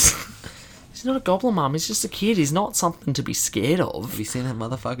brains. He's not a goblin, Mum. He's just a kid. He's not something to be scared of. Have you seen that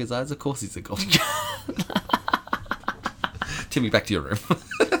motherfucker's eyes? Of course he's a goblin. Timmy, back to your room.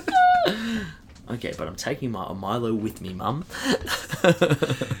 Okay, but I'm taking my Milo with me, Mum.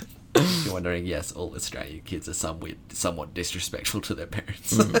 If you're wondering, yes, all Australian kids are somewhat disrespectful to their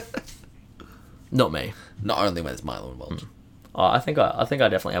parents. Not me. Not only when there's Milo involved. Oh, I think I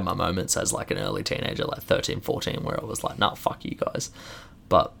definitely had my moments as like an early teenager, like 13, 14, where I was like, nah, fuck you guys.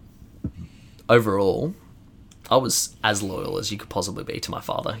 But overall, I was as loyal as you could possibly be to my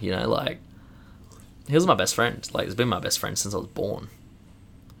father, you know, like, he was my best friend. Like, he's been my best friend since I was born.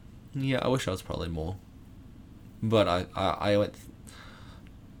 Yeah, I wish I was probably more. But I went...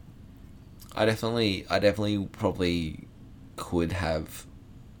 I definitely probably could have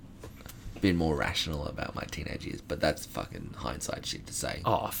been more rational about my teenage years, but that's fucking hindsight shit to say.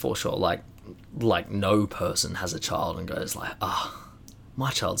 Oh, for sure. Like no person has a child and goes like, my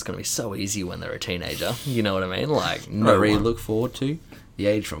child's going to be so easy when they're a teenager. You know what I mean? Like, no I really one. look forward to the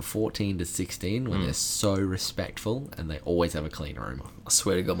age from 14 to 16 when they're so respectful and they always have a clean room. I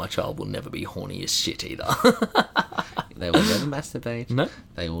swear to God, my child will never be horny as shit either. They will never masturbate. No.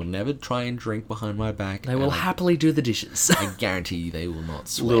 They will never try and drink behind my back. They will happily do the dishes. I guarantee you they will not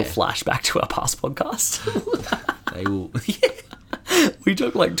swear. Little flashback to our past podcast. They will... We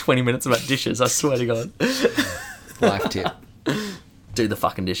took like 20 minutes about dishes, I swear to God. Life tip. Do the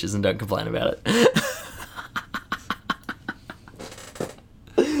fucking dishes and don't complain about it.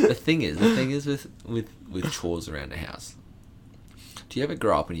 The thing is with chores around a house. Do you ever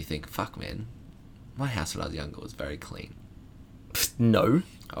grow up and you think, fuck man, my house when I was younger was very clean? No.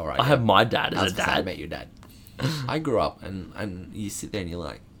 All right. I have my dad as a I dad. met your dad. I grew up and you sit there and you're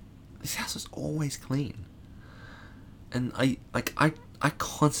like, this house was always clean. And I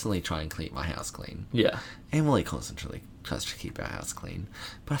constantly try and keep my house clean. Yeah. Emily constantly tries to keep our house clean.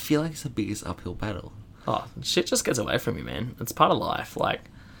 But I feel like it's the biggest uphill battle. Oh, shit just gets away from you, man. It's part of life. Like,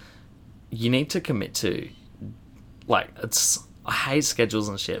 you need to commit to, like, I hate schedules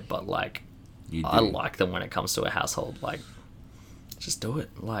and shit, but, like, I like them when it comes to a household. Like, just do it.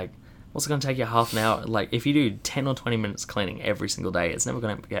 Like, what's it going to take you half an hour? Like, if you do 10 or 20 minutes cleaning every single day, it's never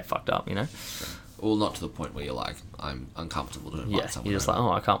going to get fucked up, you know? Well, not to the point where you're like, I'm uncomfortable to invite someone. You're just over.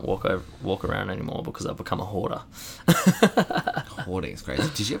 like, I can't walk around anymore because I've become a hoarder. Hoarding's crazy.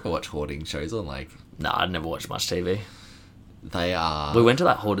 Did you ever watch hoarding shows on, like... Nah, I'd never watched much TV. They are... We went to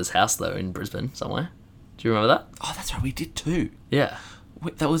that hoarder's house, though, in Brisbane, somewhere. Do you remember that? Oh, that's right, we did too. Yeah.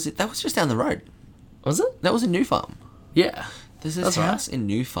 Wait, that was just down the road. Was it? That was in New Farm. Yeah. There's this house in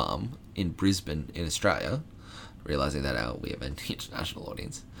New Farm in Brisbane, in Australia. Realising that we have an international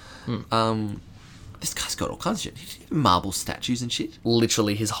audience. This guy's got all kinds of shit. He did marble statues and shit.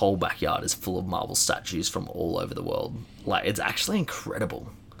 Literally, his whole backyard is full of marble statues from all over the world. Like, it's actually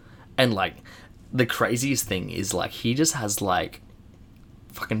incredible. And, like, the craziest thing is, like, he just has, like,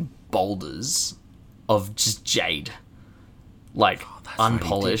 fucking boulders of just jade. Like,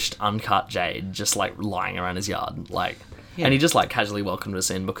 unpolished, uncut jade, just, like, lying around his yard. Like... Yeah. And he just, like, casually welcomed us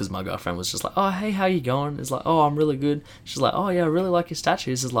in because my girlfriend was just like, oh, hey, how you going? He's like, oh, I'm really good. She's like, oh, yeah, I really like your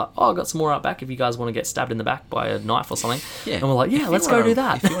statues. He's like, oh, I got some more out back if you guys want to get stabbed in the back by a knife or something. Yeah. And we're like, yeah, let's go do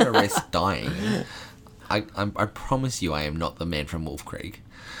that. If you want to risk dying, I promise you I am not the man from Wolf Creek.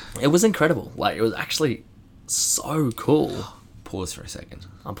 It was incredible. Like, it was actually so cool. Pause for a second.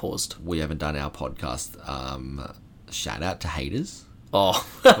 I'm paused. We haven't done our podcast. Shout out to Haters. Oh.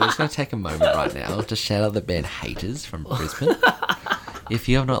 We're just going to take a moment right now to shout out the band Haters from Brisbane. If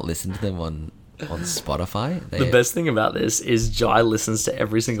you have not listened to them on Spotify... The best thing about this is Jai listens to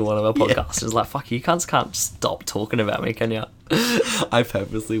every single one of our podcasts. He's like, fuck, you can't stop talking about me, can you? I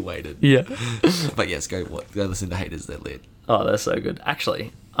purposely waited. Yeah. But yes, go listen to Haters, they're lit. Oh, they're so good.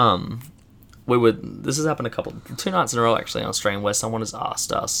 Actually, this has happened 2 nights in a row, actually, on stream, where someone has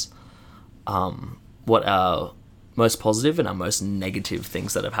asked us what our most positive and our most negative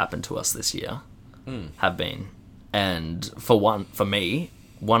things that have happened to us this year have been. And for me,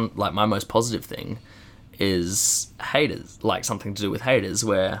 like, my most positive thing is Haters, like something to do with Haters,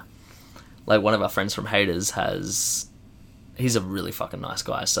 where, like, one of our friends from Haters he's a really fucking nice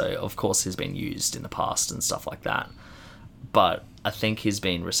guy, so of course he's been used in the past and stuff like that, but I think he's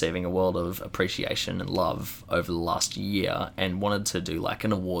been receiving a world of appreciation and love over the last year, and wanted to do like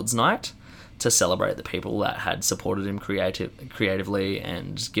an awards night to celebrate the people that had supported him creatively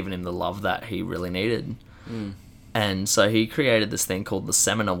and given him the love that he really needed. And so he created this thing called the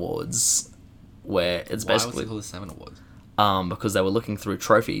Semin Awards, where it's Why was basically it called the Salmon Awards? because they were looking through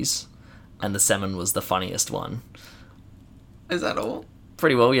trophies, and the salmon was the funniest one. Is that all?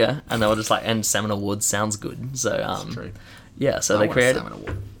 Pretty well, yeah. And they were just like, and Salmon Awards sounds good. So That's true. yeah. So I they want a created. Salmon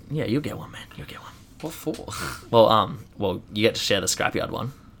Award. Yeah, you'll get one, man. You'll get one. What for? Well, you get to share the Scrapyard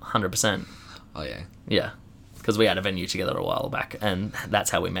one, 100%. Oh, yeah. Yeah, because we had a venue together a while back, and that's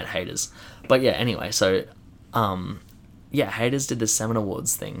how we met Haters. But yeah, anyway, so Haters did this Salmon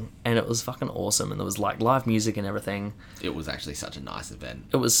Awards thing, and it was fucking awesome, and there was like live music and everything. It was actually such a nice event.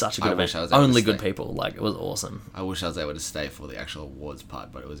 It was such a good wish event. I was able Only to good stay. people. Like, it was awesome. I wish I was able to stay for the actual awards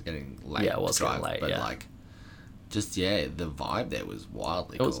part, but it was getting late. Yeah, it was to getting drive. late, But yeah. like, just the vibe there was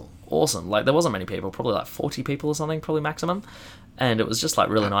wildly It was cool. awesome. Like, there wasn't many people, probably like 40 people or something, probably maximum. And it was just like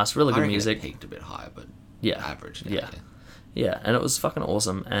really nice, really I good reckon music. It peaked a bit higher, but Yeah. average. Yeah, and it was fucking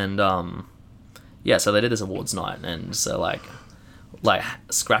awesome. And so they did this awards night, and so like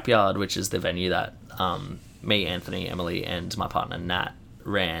Scrapyard, which is the venue that me, Anthony, Emily, and my partner Nat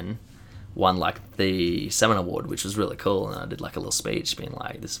ran, won like the Salmon Award, which was really cool. And I did like a little speech being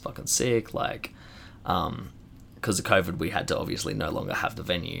like, "This is fucking sick," like, because of COVID, we had to obviously no longer have the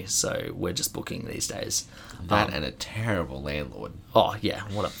venue, so we're just booking these days. That and a terrible landlord. Oh, yeah,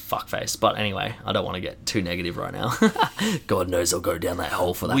 what a fuckface. But anyway, I don't want to get too negative right now. God knows I'll go down that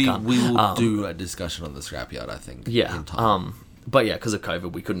hole for that We cunt. will do a discussion on the Scrapyard, I think. Yeah, In time. but yeah, because of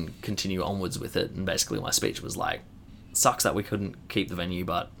COVID, we couldn't continue onwards with it, and basically my speech was like, sucks that we couldn't keep the venue,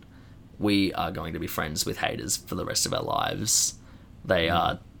 but we are going to be friends with Haters for the rest of our lives. They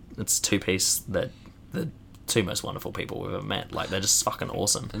are, it's two-piece, that the two most wonderful people we've ever met. Like, they're just fucking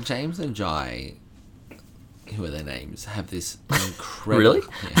awesome. And James and Jai, who are their names, have this incredible... Really?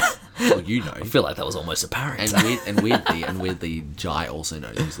 Yeah. Well, you know. I feel like that was almost apparent. And weirdly, Jai also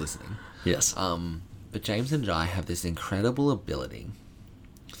knows who's listening. Yes. But James and Jai have this incredible ability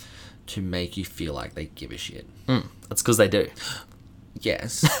to make you feel like they give a shit. That's because they do.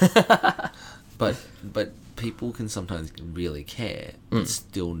 Yes. but people can sometimes really care and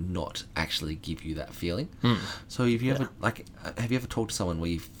still not actually give you that feeling. So if you ever have you ever talked to someone where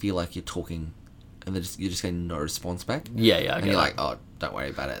you feel like you're talking and you're just getting no response back? Yeah, I And get you're that. like, oh, don't worry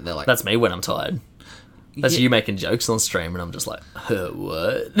about it. And they're like, That's me when I'm tired. That's Yeah. you making jokes on stream, and I'm just like,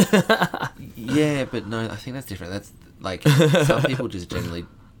 what? yeah, but no, I think that's different. That's like some people just generally.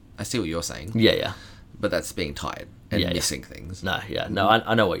 I see what you're saying. Yeah. But that's being tired and Yeah. missing things. No,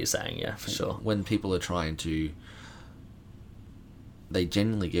 I know what you're saying, yeah, for sure. When people are trying to, they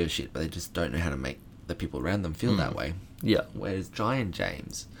genuinely give a shit, but they just don't know how to make the people around them feel that way. Yeah. Whereas Jai and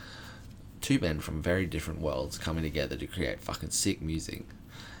James, two men from very different worlds coming together to create fucking sick music,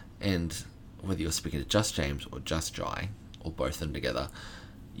 and whether you're speaking to just James or just Jai or both of them together,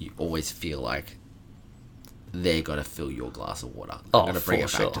 you always feel like they're gonna fill your glass of water. They're gonna bring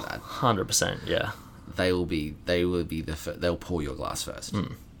it back to that. 100%, yeah. They will be they'll pour your glass first.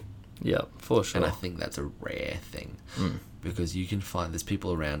 Yeah, for sure. And I think that's a rare thing because you can find there's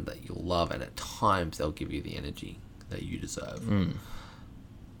people around that you'll love, and at times they'll give you the energy that you deserve.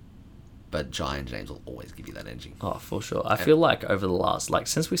 But Jai and James will always give you that energy. Oh, for sure. I feel like over the last, like,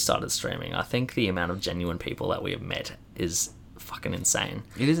 since we started streaming, I think the amount of genuine people that we have met is fucking insane.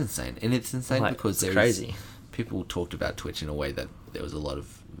 It is insane, and it's insane Like, because it's there's crazy. people talked about Twitch in a way that there was a lot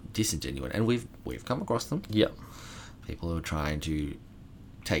of disingenuine, and we've come across them. Yep. People who are trying to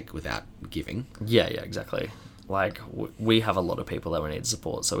take without giving. Yeah, exactly. Like, we have a lot of people that we need to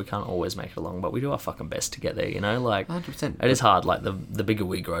support, so we can't always make it along, but we do our fucking best to get there, you know? Like, 100%. it is hard. Like, the bigger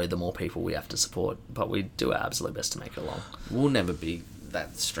we grow, the more people we have to support, but we do our absolute best to make it along. We'll never be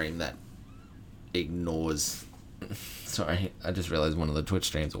that stream that ignores... Sorry, I just realised one of the Twitch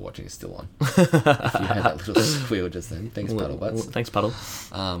streams we're watching is still on. If you heard that little squeal just then. Thanks, Puddle Butts. Thanks, Puddle.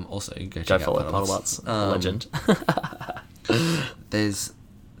 Also, go Go check out follow Puddle Puddle Butts. Butts. Legend.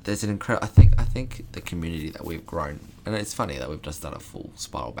 There's an incredible... I think the community that we've grown... And it's funny that we've just done a full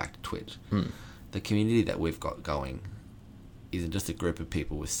spiral back to Twitch. The community that we've got going isn't just a group of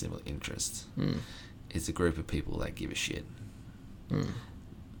people with similar interests. It's a group of people that give a shit.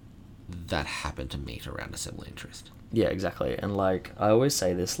 That happen to meet around a similar interest. Yeah, exactly. And, like, I always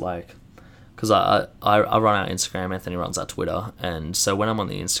say this, like, because I run our Instagram, Anthony runs our Twitter, and so when I'm on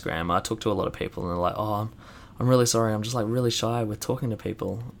the Instagram, I talk to a lot of people, and they're like, oh, I'm really sorry, I'm just, like, really shy with talking to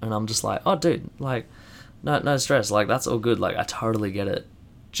people, and I'm just like, oh, dude, like, no stress, like, that's all good, like, I totally get it.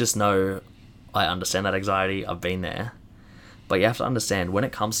 Just know I understand that anxiety, I've been there, but you have to understand, when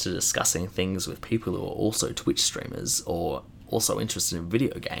it comes to discussing things with people who are also Twitch streamers, or also interested in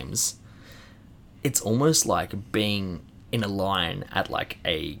video games, it's almost like being in a line at, like,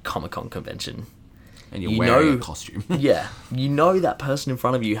 a Comic-Con convention. And you're you wearing know, a costume. Yeah, you know that person in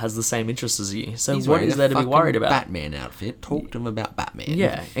front of you has the same interests as you. So He's what wearing is a there to be fucking worried about? Batman outfit. Talk to him about Batman.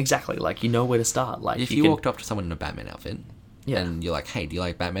 Yeah, exactly. Like, you know where to start. Like, If you walked up to someone in a Batman outfit, Yeah. and you're like, "Hey, do you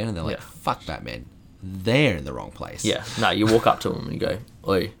like Batman?" and they're like, Yeah. "Fuck Batman," they're in the wrong place. Yeah, no, you walk up to him and you go,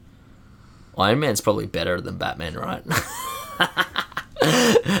 "Oi, Iron Man's probably better than Batman, right?"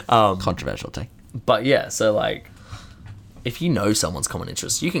 Controversial take. But yeah, so like, if you know someone's common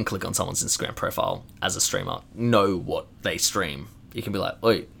interest, you can click on someone's Instagram profile as a streamer, know what they stream. You can be like,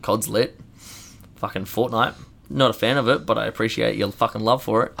 "Oi, COD's lit. Fucking Fortnite. Not a fan of it, but I appreciate your fucking love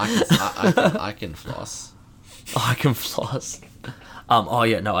for it." I can floss. I can floss. Oh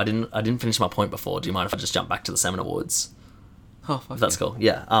yeah, no, I didn't finish my point before. Do you mind if I just jump back to the Salmon Awards? Oh, fuck That's yeah. cool.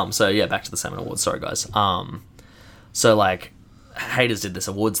 Yeah. So yeah, back to the Salmon Awards. Sorry, guys. So like, Haters did this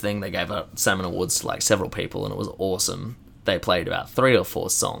awards thing. They gave out Salmon Awards to like several people, and it was awesome. They played about 3 or 4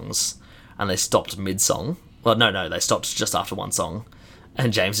 songs, and they stopped mid-song. Well, no, they stopped just after one song,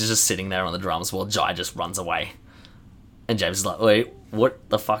 and James is just sitting there on the drums while Jai just runs away. And James is like, "Wait, what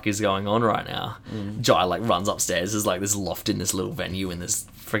the fuck is going on right now?" Jai like runs upstairs. There's like this loft in this little venue in this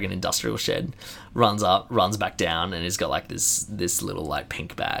friggin' industrial shed. Runs up, runs back down, and he's got like this little like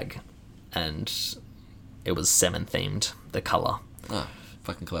pink bag, and it was salmon themed. The color. Oh,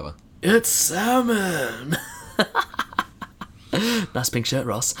 fucking clever. It's salmon. Nice pink shirt,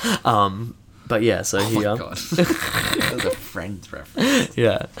 Ross. But yeah, so Oh he. my god. That was a Friends reference.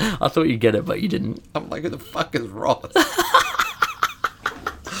 Yeah, I thought you'd get it, but you didn't. I'm like, who the fuck is Ross?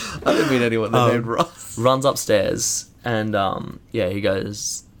 I didn't mean anyone that named Ross. Runs upstairs and yeah, he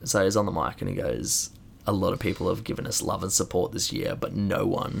goes, so he's on the mic and he goes, "A lot of people have given us love and support this year, but no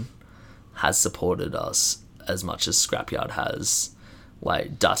one has supported us as much as Scrapyard has.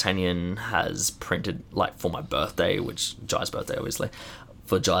 Like, D'Artagnan has printed, like, for my birthday, which Jai's birthday obviously,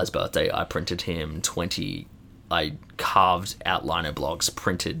 for Jai's birthday I printed him 20, I carved out lino blocks,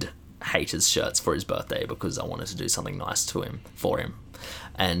 printed Haters shirts for his birthday because I wanted to do something nice to him, for him.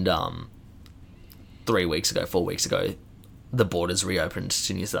 And 4 weeks ago, the borders reopened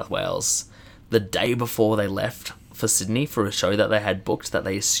to New South Wales. The day before they left for Sydney for a show that they had booked that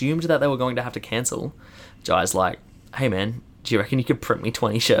they assumed that they were going to have to cancel, Jai's like, "Hey man, do you reckon you could print me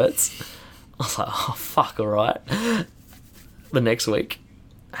 20 shirts?" I was like, "Oh fuck, alright." The next week,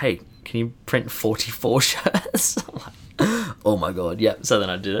 "Hey, can you print 44 shirts?" I'm like, "Oh my god, yeah." So then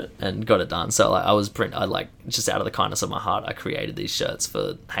I did it and got it done. So like, I like, just out of the kindness of my heart, I created these shirts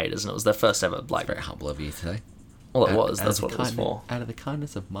for Haters, and it was their first ever, like, Very humble of you today. well, it was. That's what it was for. Out of the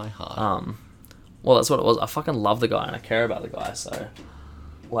kindness of my heart. Well, that's what it was. I fucking love the guy and I care about the guy, so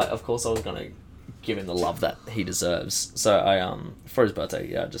like, of course I was gonna give him the love that he deserves. So I for his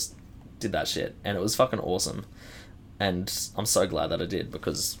birthday, yeah, I just did that shit and it was fucking awesome. And I'm so glad that I did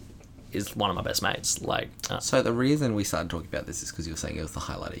because he's one of my best mates. Like, So the reason we started talking about this is because you were saying it was the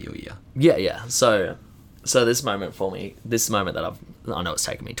highlight of your year. yeah. So this moment for me, this moment that I know it's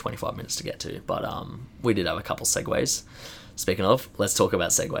taken me 25 minutes to get to, but we did have a couple segues. Speaking of, let's talk about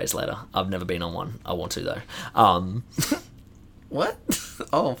segues later. I've never been on one. I want to though. What?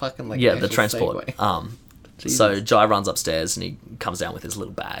 Oh, fucking like Yeah, an the actual transport. segue. So Jai runs upstairs and he comes down with his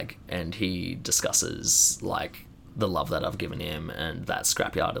little bag and he discusses like the love that I've given him and that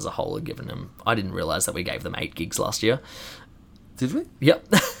Scrapyard as a whole had given him. I didn't realise that we gave them 8 gigs last year. Did we?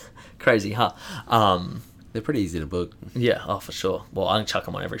 Yep. Crazy, huh? They're pretty easy to book. Yeah, oh, for sure. Well, I can chuck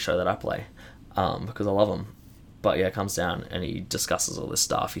them on every show that I play because I love them. But yeah, comes down and he discusses all this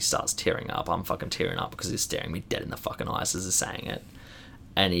stuff. He starts tearing up. I'm fucking tearing up because he's staring me dead in the fucking eyes as he's saying it.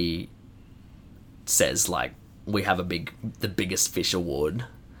 And he says, like, we have the biggest fish award.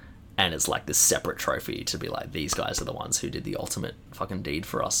 And it's like this separate trophy to be like, these guys are the ones who did the ultimate fucking deed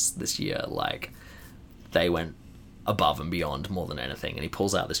for us this year. Like, they went above and beyond more than anything. And he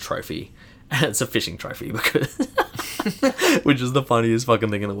pulls out this trophy. And it's a fishing trophy because... which is the funniest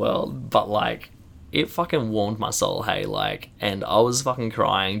fucking thing in the world. But, like... it fucking warmed my soul, hey, like, and I was fucking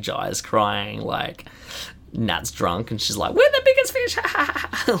crying, Jai's crying, like, Nat's drunk, and she's like, "We're the biggest fish,"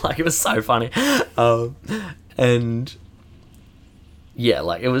 like, it was so funny, and, yeah,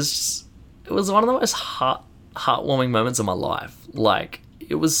 like, it was one of the most heartwarming moments of my life, like,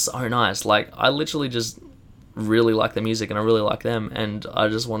 it was so nice, like, I literally just really like the music, and I really like them, and I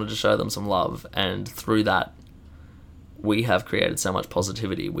just wanted to show them some love, and through that, we have created so much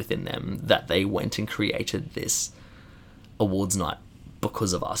positivity within them that they went and created this awards night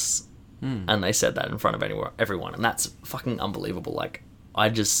because of us. And they said that in front of everyone. And that's fucking unbelievable. Like,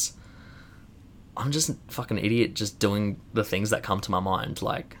 I'm just a fucking idiot just doing the things that come to my mind.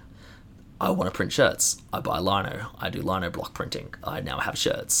 Like, I want to print shirts. I buy lino. I do lino block printing. I now have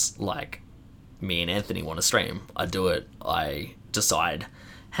shirts. Like, me and Anthony want to stream, I do it. I decide,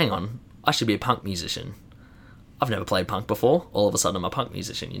 hang on, I should be a punk musician. I've never played punk before. All of a sudden I'm a punk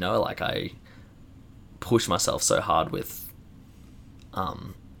musician, you know? Like, I push myself so hard with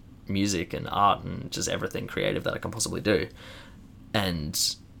music and art and just everything creative that I can possibly do.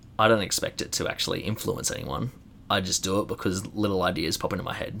 And I don't expect it to actually influence anyone. I just do it because little ideas pop into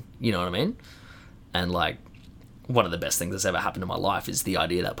my head. You know what I mean? And, like, one of the best things that's ever happened in my life is the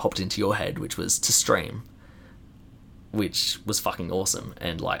idea that popped into your head, which was to stream, which was fucking awesome.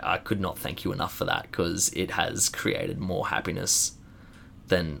 And, like, I could not thank you enough for that, because it has created more happiness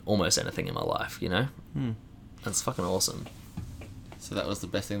than almost anything in my life, you know? That's fucking awesome. So that was the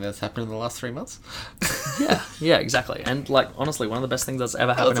best thing that's happened in the last 3 months? Yeah, exactly. And, like, honestly, one of the best things that's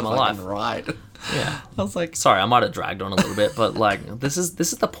ever happened in my life. Right. Yeah. I was like, sorry, I might have dragged on a little bit, but, like, this is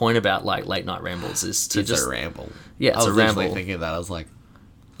the point about, like, late night rambles, is to it's just a ramble. Yeah, it's I was a ramble. literally thinking that. I was like,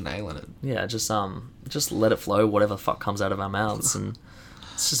 nailing it. Yeah, just let it flow, whatever the fuck comes out of our mouths, and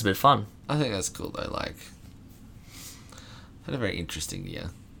it's just a bit of fun. I think that's cool though. Like, I had a very interesting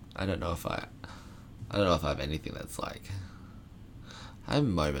year. I don't know if I have anything that's like. I have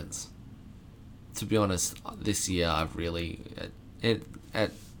moments. To be honest, this year I've really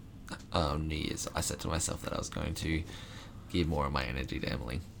at New Year's I said to myself that I was going to give more of my energy to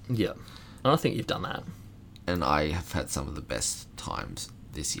Emily. Yeah, I don't think you've done that. And I have had some of the best times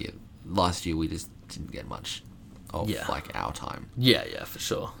this year. Last year we just didn't get much of like our time. Yeah, for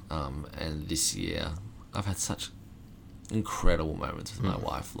sure. And this year I've had such incredible moments with my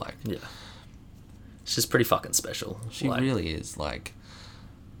wife. Like, yeah, she's pretty fucking special. She really is. Like,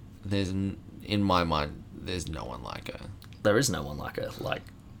 in my mind, there's no one like her. There is no one like her. Like,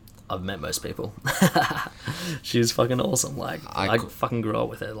 I've met most people. She's fucking awesome. Like, I fucking grew up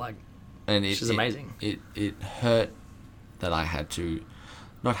with her. Like, and she's amazing. It hurt that I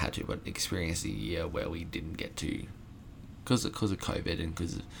but experience a year where we didn't get to, because of COVID and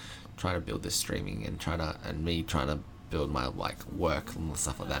because of trying to build this streaming and me trying to build my like work and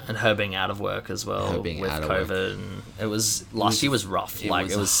stuff like that, and her being out of work as well with COVID. And it was last year was rough. It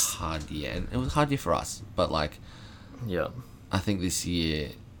was a hard year, and it was a hard year for us. But like, yeah, I think this year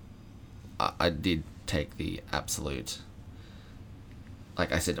I did take the absolute.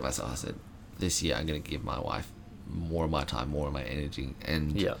 Like I said to myself, I said, this year I'm going to give my wife more of my time, more of my energy,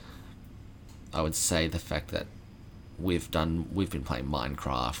 and I would say the fact that we've been playing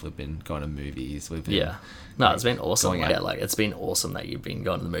Minecraft, we've been going to movies, we've been it's been awesome. Yeah, like it's been awesome that you've been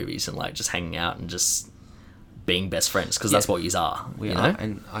going to the movies and like just hanging out and just being best friends, because that's what you are. We are,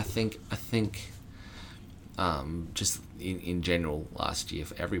 and I think just in general last year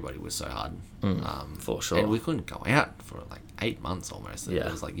for everybody was so hard. For sure. And we couldn't go out for like 8 months almost. And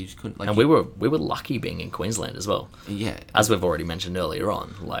it was like you just couldn't. Like, and we were lucky being in Queensland as well. Yeah. As we've already mentioned earlier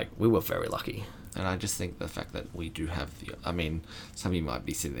on, like we were very lucky. And I just think the fact that we do have I mean, some of you might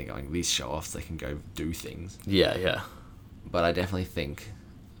be sitting there going, these show-offs, they can go do things. Yeah. But I definitely think,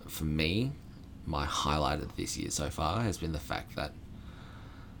 for me, my highlight of this year so far has been the fact that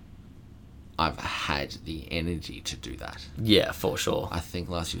I've had the energy to do that. Yeah, for sure. I think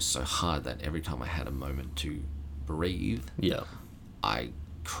last year was so hard that every time I had a moment to breathe, I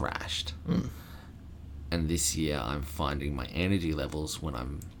crashed. And this year I'm finding my energy levels when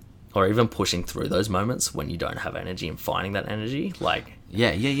I'm... Or even pushing through those moments when you don't have energy and finding that energy. Like...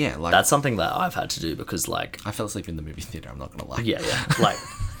 Yeah. Like, that's something that I've had to do because, like... I fell asleep in the movie theatre, I'm not going to lie. Yeah. Like,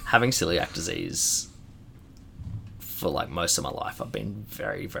 having celiac disease... For like most of my life, I've been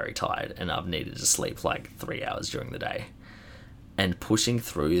very, very tired, and I've needed to sleep like 3 hours during the day. And pushing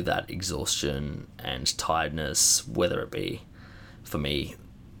through that exhaustion and tiredness, whether it be for me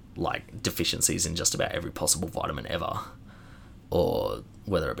like deficiencies in just about every possible vitamin ever, or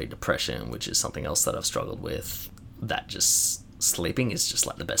whether it be depression, which is something else that I've struggled with, that just sleeping is just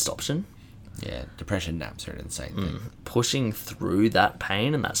like the best option. Yeah, depression, naps are an insane thing. Pushing through that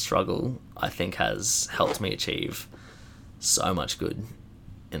pain and that struggle, I think, has helped me achieve so much good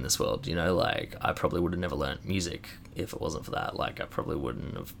in this world. You know, like I probably would have never learnt music if it wasn't for that. Like I probably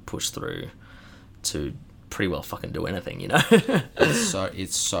wouldn't have pushed through to pretty well fucking do anything, you know.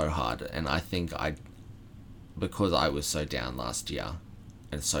 It's so hard, and I think because I was so down last year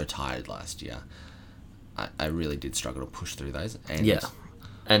and so tired last year, I really did struggle to push through those.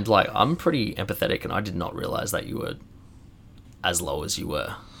 And like I'm pretty empathetic, and I did not realize that you were as low as you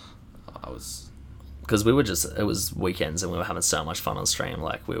were. I was... Because we were just, it was weekends and we were having so much fun on stream.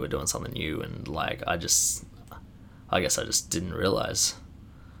 Like we were doing something new, and like I guess I just didn't realize,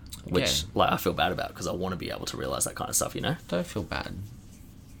 which like I feel bad about, because I want to be able to realize that kind of stuff, you know. Don't feel bad.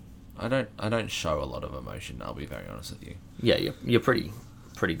 I don't show a lot of emotion, I'll be very honest with you. Yeah, you're pretty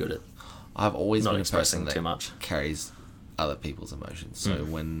good at I've always Not been a expressing person that too much. carries other people's emotions. So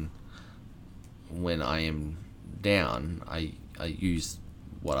when I am down, I use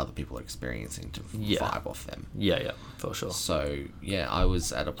what other people are experiencing to vibe off them. Yeah, for sure. So yeah, I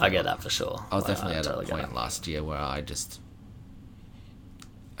was at a point. I get that for sure. I was Like, definitely at totally a get point it. last year where I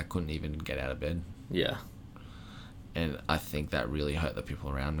couldn't even get out of bed, Yeah. and I think that really hurt the people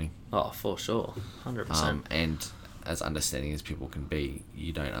around me. Oh, for sure. 100%. And as understanding as people can be,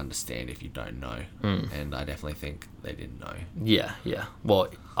 you don't understand if you don't know. And I definitely think they didn't know. Yeah. Well,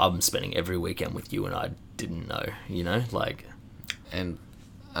 I'm spending every weekend with you and I didn't know, you know? Like... And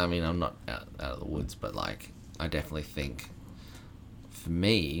I mean, I'm not out of the woods, but like, I definitely think for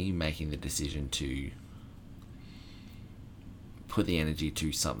me, making the decision to put the energy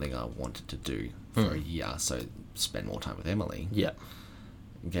to something I wanted to do for a year, so spend more time with Emily, Yeah.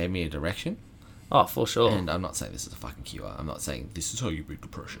 gave me a direction. Oh, for sure. And I'm not saying this is a fucking cure. I'm not saying this is how you beat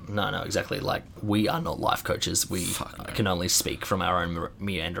depression. No, exactly. Like, we are not life coaches. We Fuck no. can only speak from our own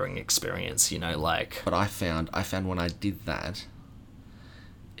meandering experience, you know, like... But I found when I did that,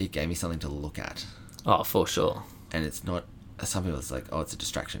 it gave me something to look at. Oh, for sure. And it's not, some people it's like, oh, it's a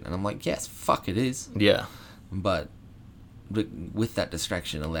distraction. And I'm like, yes, fuck it is. Yeah. But with that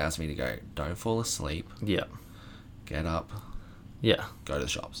distraction allows me to go, don't fall asleep, Yeah. get up, Yeah. go to the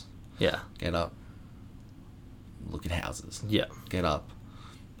shops. Yeah. Get up, look at houses. Yeah. Get up,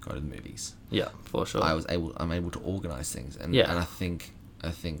 go to the movies. Yeah, for sure. I'm able to organize things. And Yeah. and I think,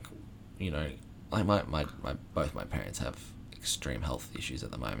 you know, like my both my parents have extreme health issues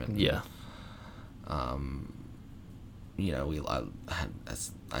at the moment. Yeah. You know,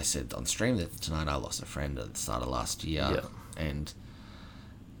 as I said on stream that tonight I lost a friend at the start of last year. Yeah. And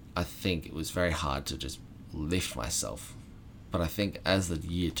I think it was very hard to just lift myself. But I think as the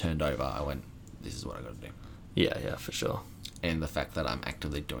year turned over, I went, this is what I got to do. Yeah, for sure. And the fact that I'm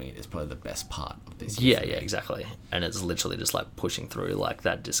actively doing it is probably the best part of this. Yeah, exactly. And it's literally just like pushing through like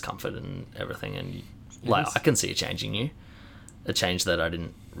that discomfort and everything. And like, I can see a change in you. A change that I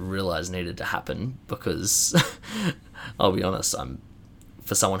didn't realize needed to happen because I'll be honest,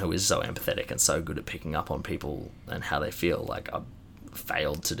 for someone who is so empathetic and so good at picking up on people and how they feel, like I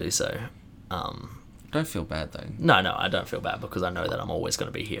failed to do so. Don't feel bad though. No, I don't feel bad because I know that I'm always going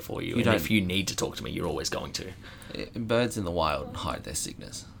to be here for you. And don't- if you need to talk to me, you're always going to. Birds in the wild hide their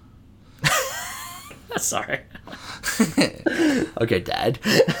sickness. Sorry. Okay, Dad.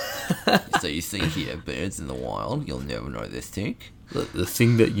 So you see here, birds in the wild, you'll never know they're sick. The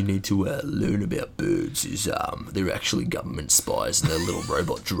thing that you need to learn about birds is they're actually government spies and they're little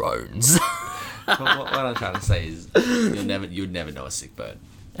robot drones. But what I'm trying to say is, you'd never know a sick bird.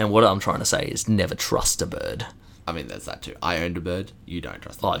 And what I'm trying to say is never trust a bird. I mean, there's that too. I owned a bird. You don't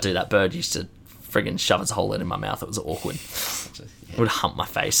trust. Oh, dude, that bird used to friggin' shove its whole head in my mouth. It was awkward. It would hump my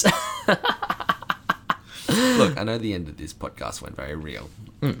face. Look, I know the end of this podcast went very real.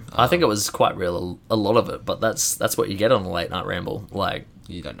 I think it was quite real, a lot of it, but that's what you get on a late night ramble. Like,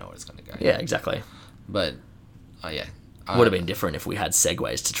 You don't know where it's going to go. yeah, exactly. But, yeah. Would have been different if we had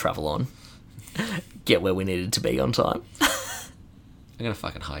segways to travel on. Get where we needed to be on time. I'm going to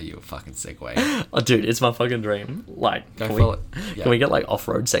fucking hire you a fucking Segway. Oh, dude, it's my fucking dream. Like, Go can for it. Yeah. we get like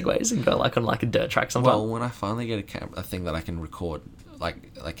off-road segways and go like on like a dirt track sometime? Well, when I finally get a thing that I can record,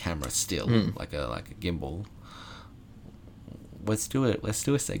 like camera still, like a gimbal, let's do it. Let's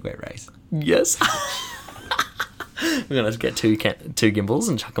do a Segway race. Yes. We're gonna get two gimbals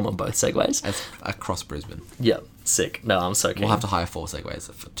and chuck them on both segways. As across Brisbane. Yeah, sick. No, I'm so keen. We'll have to hire 4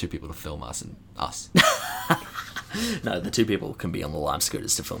 Segways for 2 people to film us and us. No, the 2 people can be on the Lime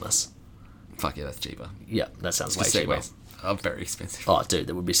scooters to film us. Fuck yeah, that's cheaper. Yeah, that sounds way Because cheaper. Segways are very expensive. Oh, dude,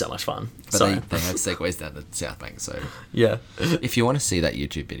 that would be so much fun. But So, they have Segways down the South Bank, so yeah. if you want to see that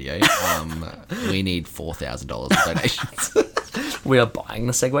YouTube video, we need $4,000 of donations. We are buying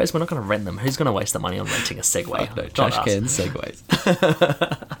the segways. We're not going to rent them. Who's going to waste the money on renting a segway? Fuck no, Not trash us. cans, Segways.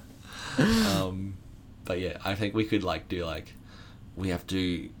 But yeah, I think we could we have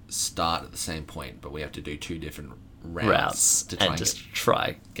to start at the same point, but we have to do 2 different routes to try and and just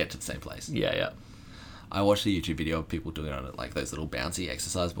try. get to the same place. Yeah. I watched a YouTube video of people doing it on like those little bouncy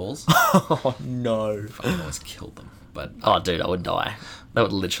exercise balls. Oh, no. I almost killed them, but Oh, dude, I would die. That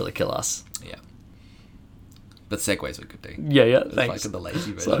would literally kill us. yeah. But Segways we could do. Yeah, It's thanks. like the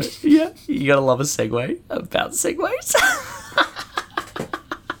lazy So, version. yeah, you gotta love a segue about segways.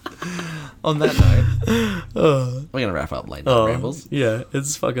 On that note, we're gonna wrap up late night rambles. Yeah,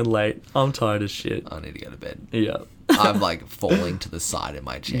 it's fucking late. I'm tired as shit. I need to go to bed. Yeah. I'm like falling to the side in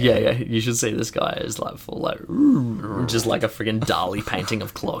my chair. Yeah. You should see this guy is like full like just like a friggin' Dali painting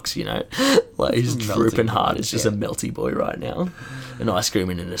of clocks, you know? Like he's Melting drooping hard. point, It's just a melty boy right now. An ice cream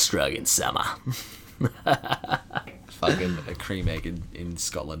in an Australian summer. Fucking a cream egg in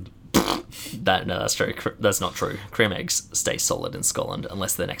Scotland. No, that's true. That's not true. Cream eggs stay solid in Scotland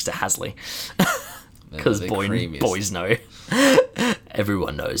unless they're next to Hasley. Because boys know.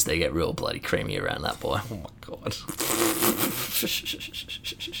 Everyone knows they get real bloody creamy around that boy. Oh my god.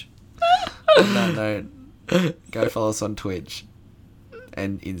 On that note, go follow us on Twitch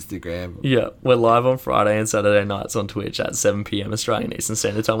and Instagram. Yeah, we're live on Friday and Saturday nights on Twitch at 7 p.m. Australian Eastern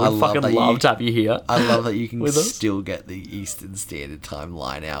Standard Time. We fucking love to have you here. I love that you can with us. still get the Eastern Standard Time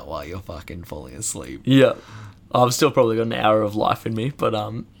line out while you're fucking falling asleep. Yeah. I've still probably got an hour of life in me, but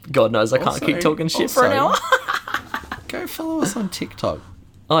God knows I can't keep talking shit for an hour. Go follow us on TikTok.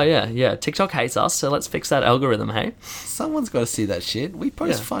 Oh, yeah. TikTok hates us, so let's fix that algorithm, hey? Someone's got to see that shit. We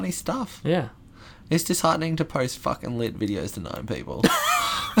post funny stuff. Yeah. It's disheartening to post fucking lit videos to 9 people.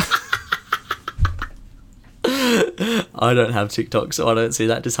 I don't have TikTok, so I don't see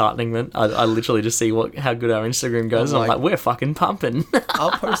that disheartening, man. I literally just see how good our Instagram goes, and I'm like, we're fucking pumping.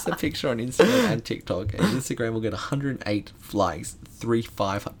 I'll post a picture on Instagram and TikTok, and Instagram will get 108 likes,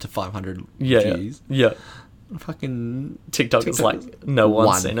 500 views. Yeah. Fucking TikTok is like, no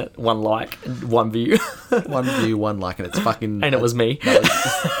one's seen it. 1 like, 1 view. 1 view, 1 like, and it's fucking... And it was me.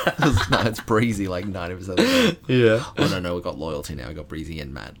 No, it's Breezy, like 90% of the time. Yeah. Oh, no, we've got loyalty now. We've got Breezy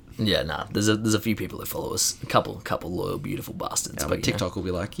and Matt. Yeah, nah. There's a few people that follow us. A couple loyal, beautiful bastards. Yeah, but TikTok will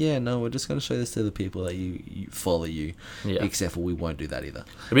be like, yeah, no, we're just going to show this to the people that you follow you. Yeah. Except for we won't do that either.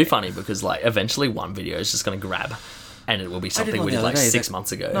 It'd be funny because, like, eventually one video is just going to grab and it will be something we did, like, 6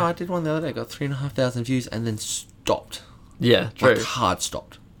 months ago. No, I did one the other day. Got 3,500 views and then stopped. Yeah, true. Like, hard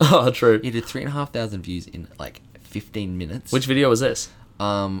stopped. Oh, true. It did 3,500 views in, like, 15 minutes. Which video was this?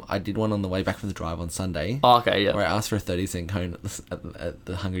 I did one on the way back from the drive on Sunday. Oh, okay, yeah. Where I asked for a 30-cent cone at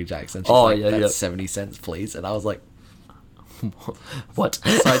the Hungry Jack's, and she's that's 70 cents, please. And I was like, what?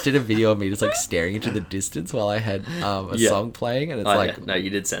 So I did a video of me just like staring into the distance while I had a song playing, and it's Yeah. No, you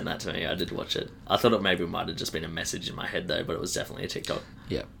did send that to me. I did watch it. I thought it maybe might have just been a message in my head though, but it was definitely a TikTok.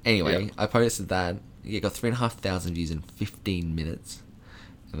 Yeah. Anyway, I posted that. Yeah, got 3,500 views in 15 minutes,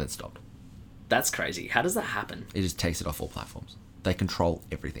 and then stopped. That's crazy. How does that happen? It just takes it off all platforms. They control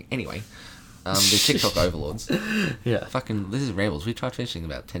everything. Anyway, the TikTok overlords. Yeah. Fucking, this is rambles. We tried finishing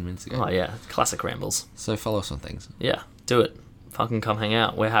about 10 minutes ago. Oh yeah, classic rambles. So follow us on things. Yeah, do it. Fucking come hang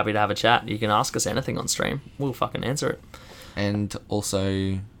out. We're happy to have a chat. You can ask us anything on stream. We'll fucking answer it. And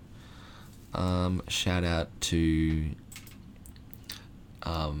also, shout out to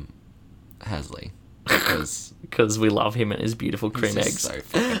Hasley. Because we love him and his beautiful cream eggs.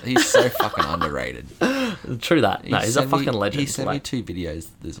 He's so fucking underrated. True that. No, he's a fucking legend. He sent me 2 videos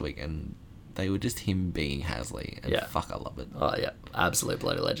this week, and they were just him being Hasley. And fuck, I love it. Oh, yeah. Absolute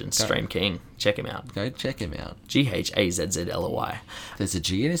bloody legend. Stream King. Check him out. Go check him out. GHAZZLOY. There's a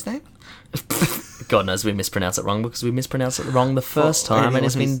G in his name? God knows we mispronounced it wrong because we mispronounced it wrong the first time, and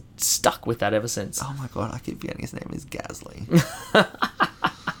it's been stuck with that ever since. Oh my god, I keep forgetting his name is Gasly.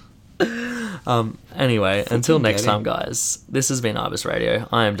 Anyway, until next time, guys, this has been Ibis Radio.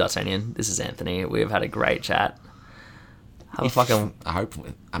 I am D'Artagnan. This is Anthony. We have had a great chat. Have a fucking...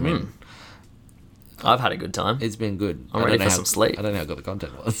 I mean... I've had a good time. It's been good. I'm ready for some sleep. I don't know how good the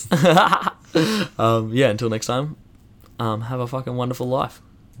content was. Yeah, until next time, have a fucking wonderful life.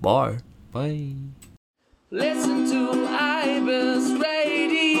 Bye. Bye. Listen to Ibis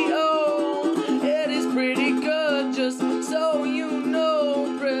Radio. It is pretty good, just so you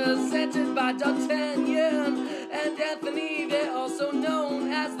know. Presented by D'Artagnan and Anthony. They also know.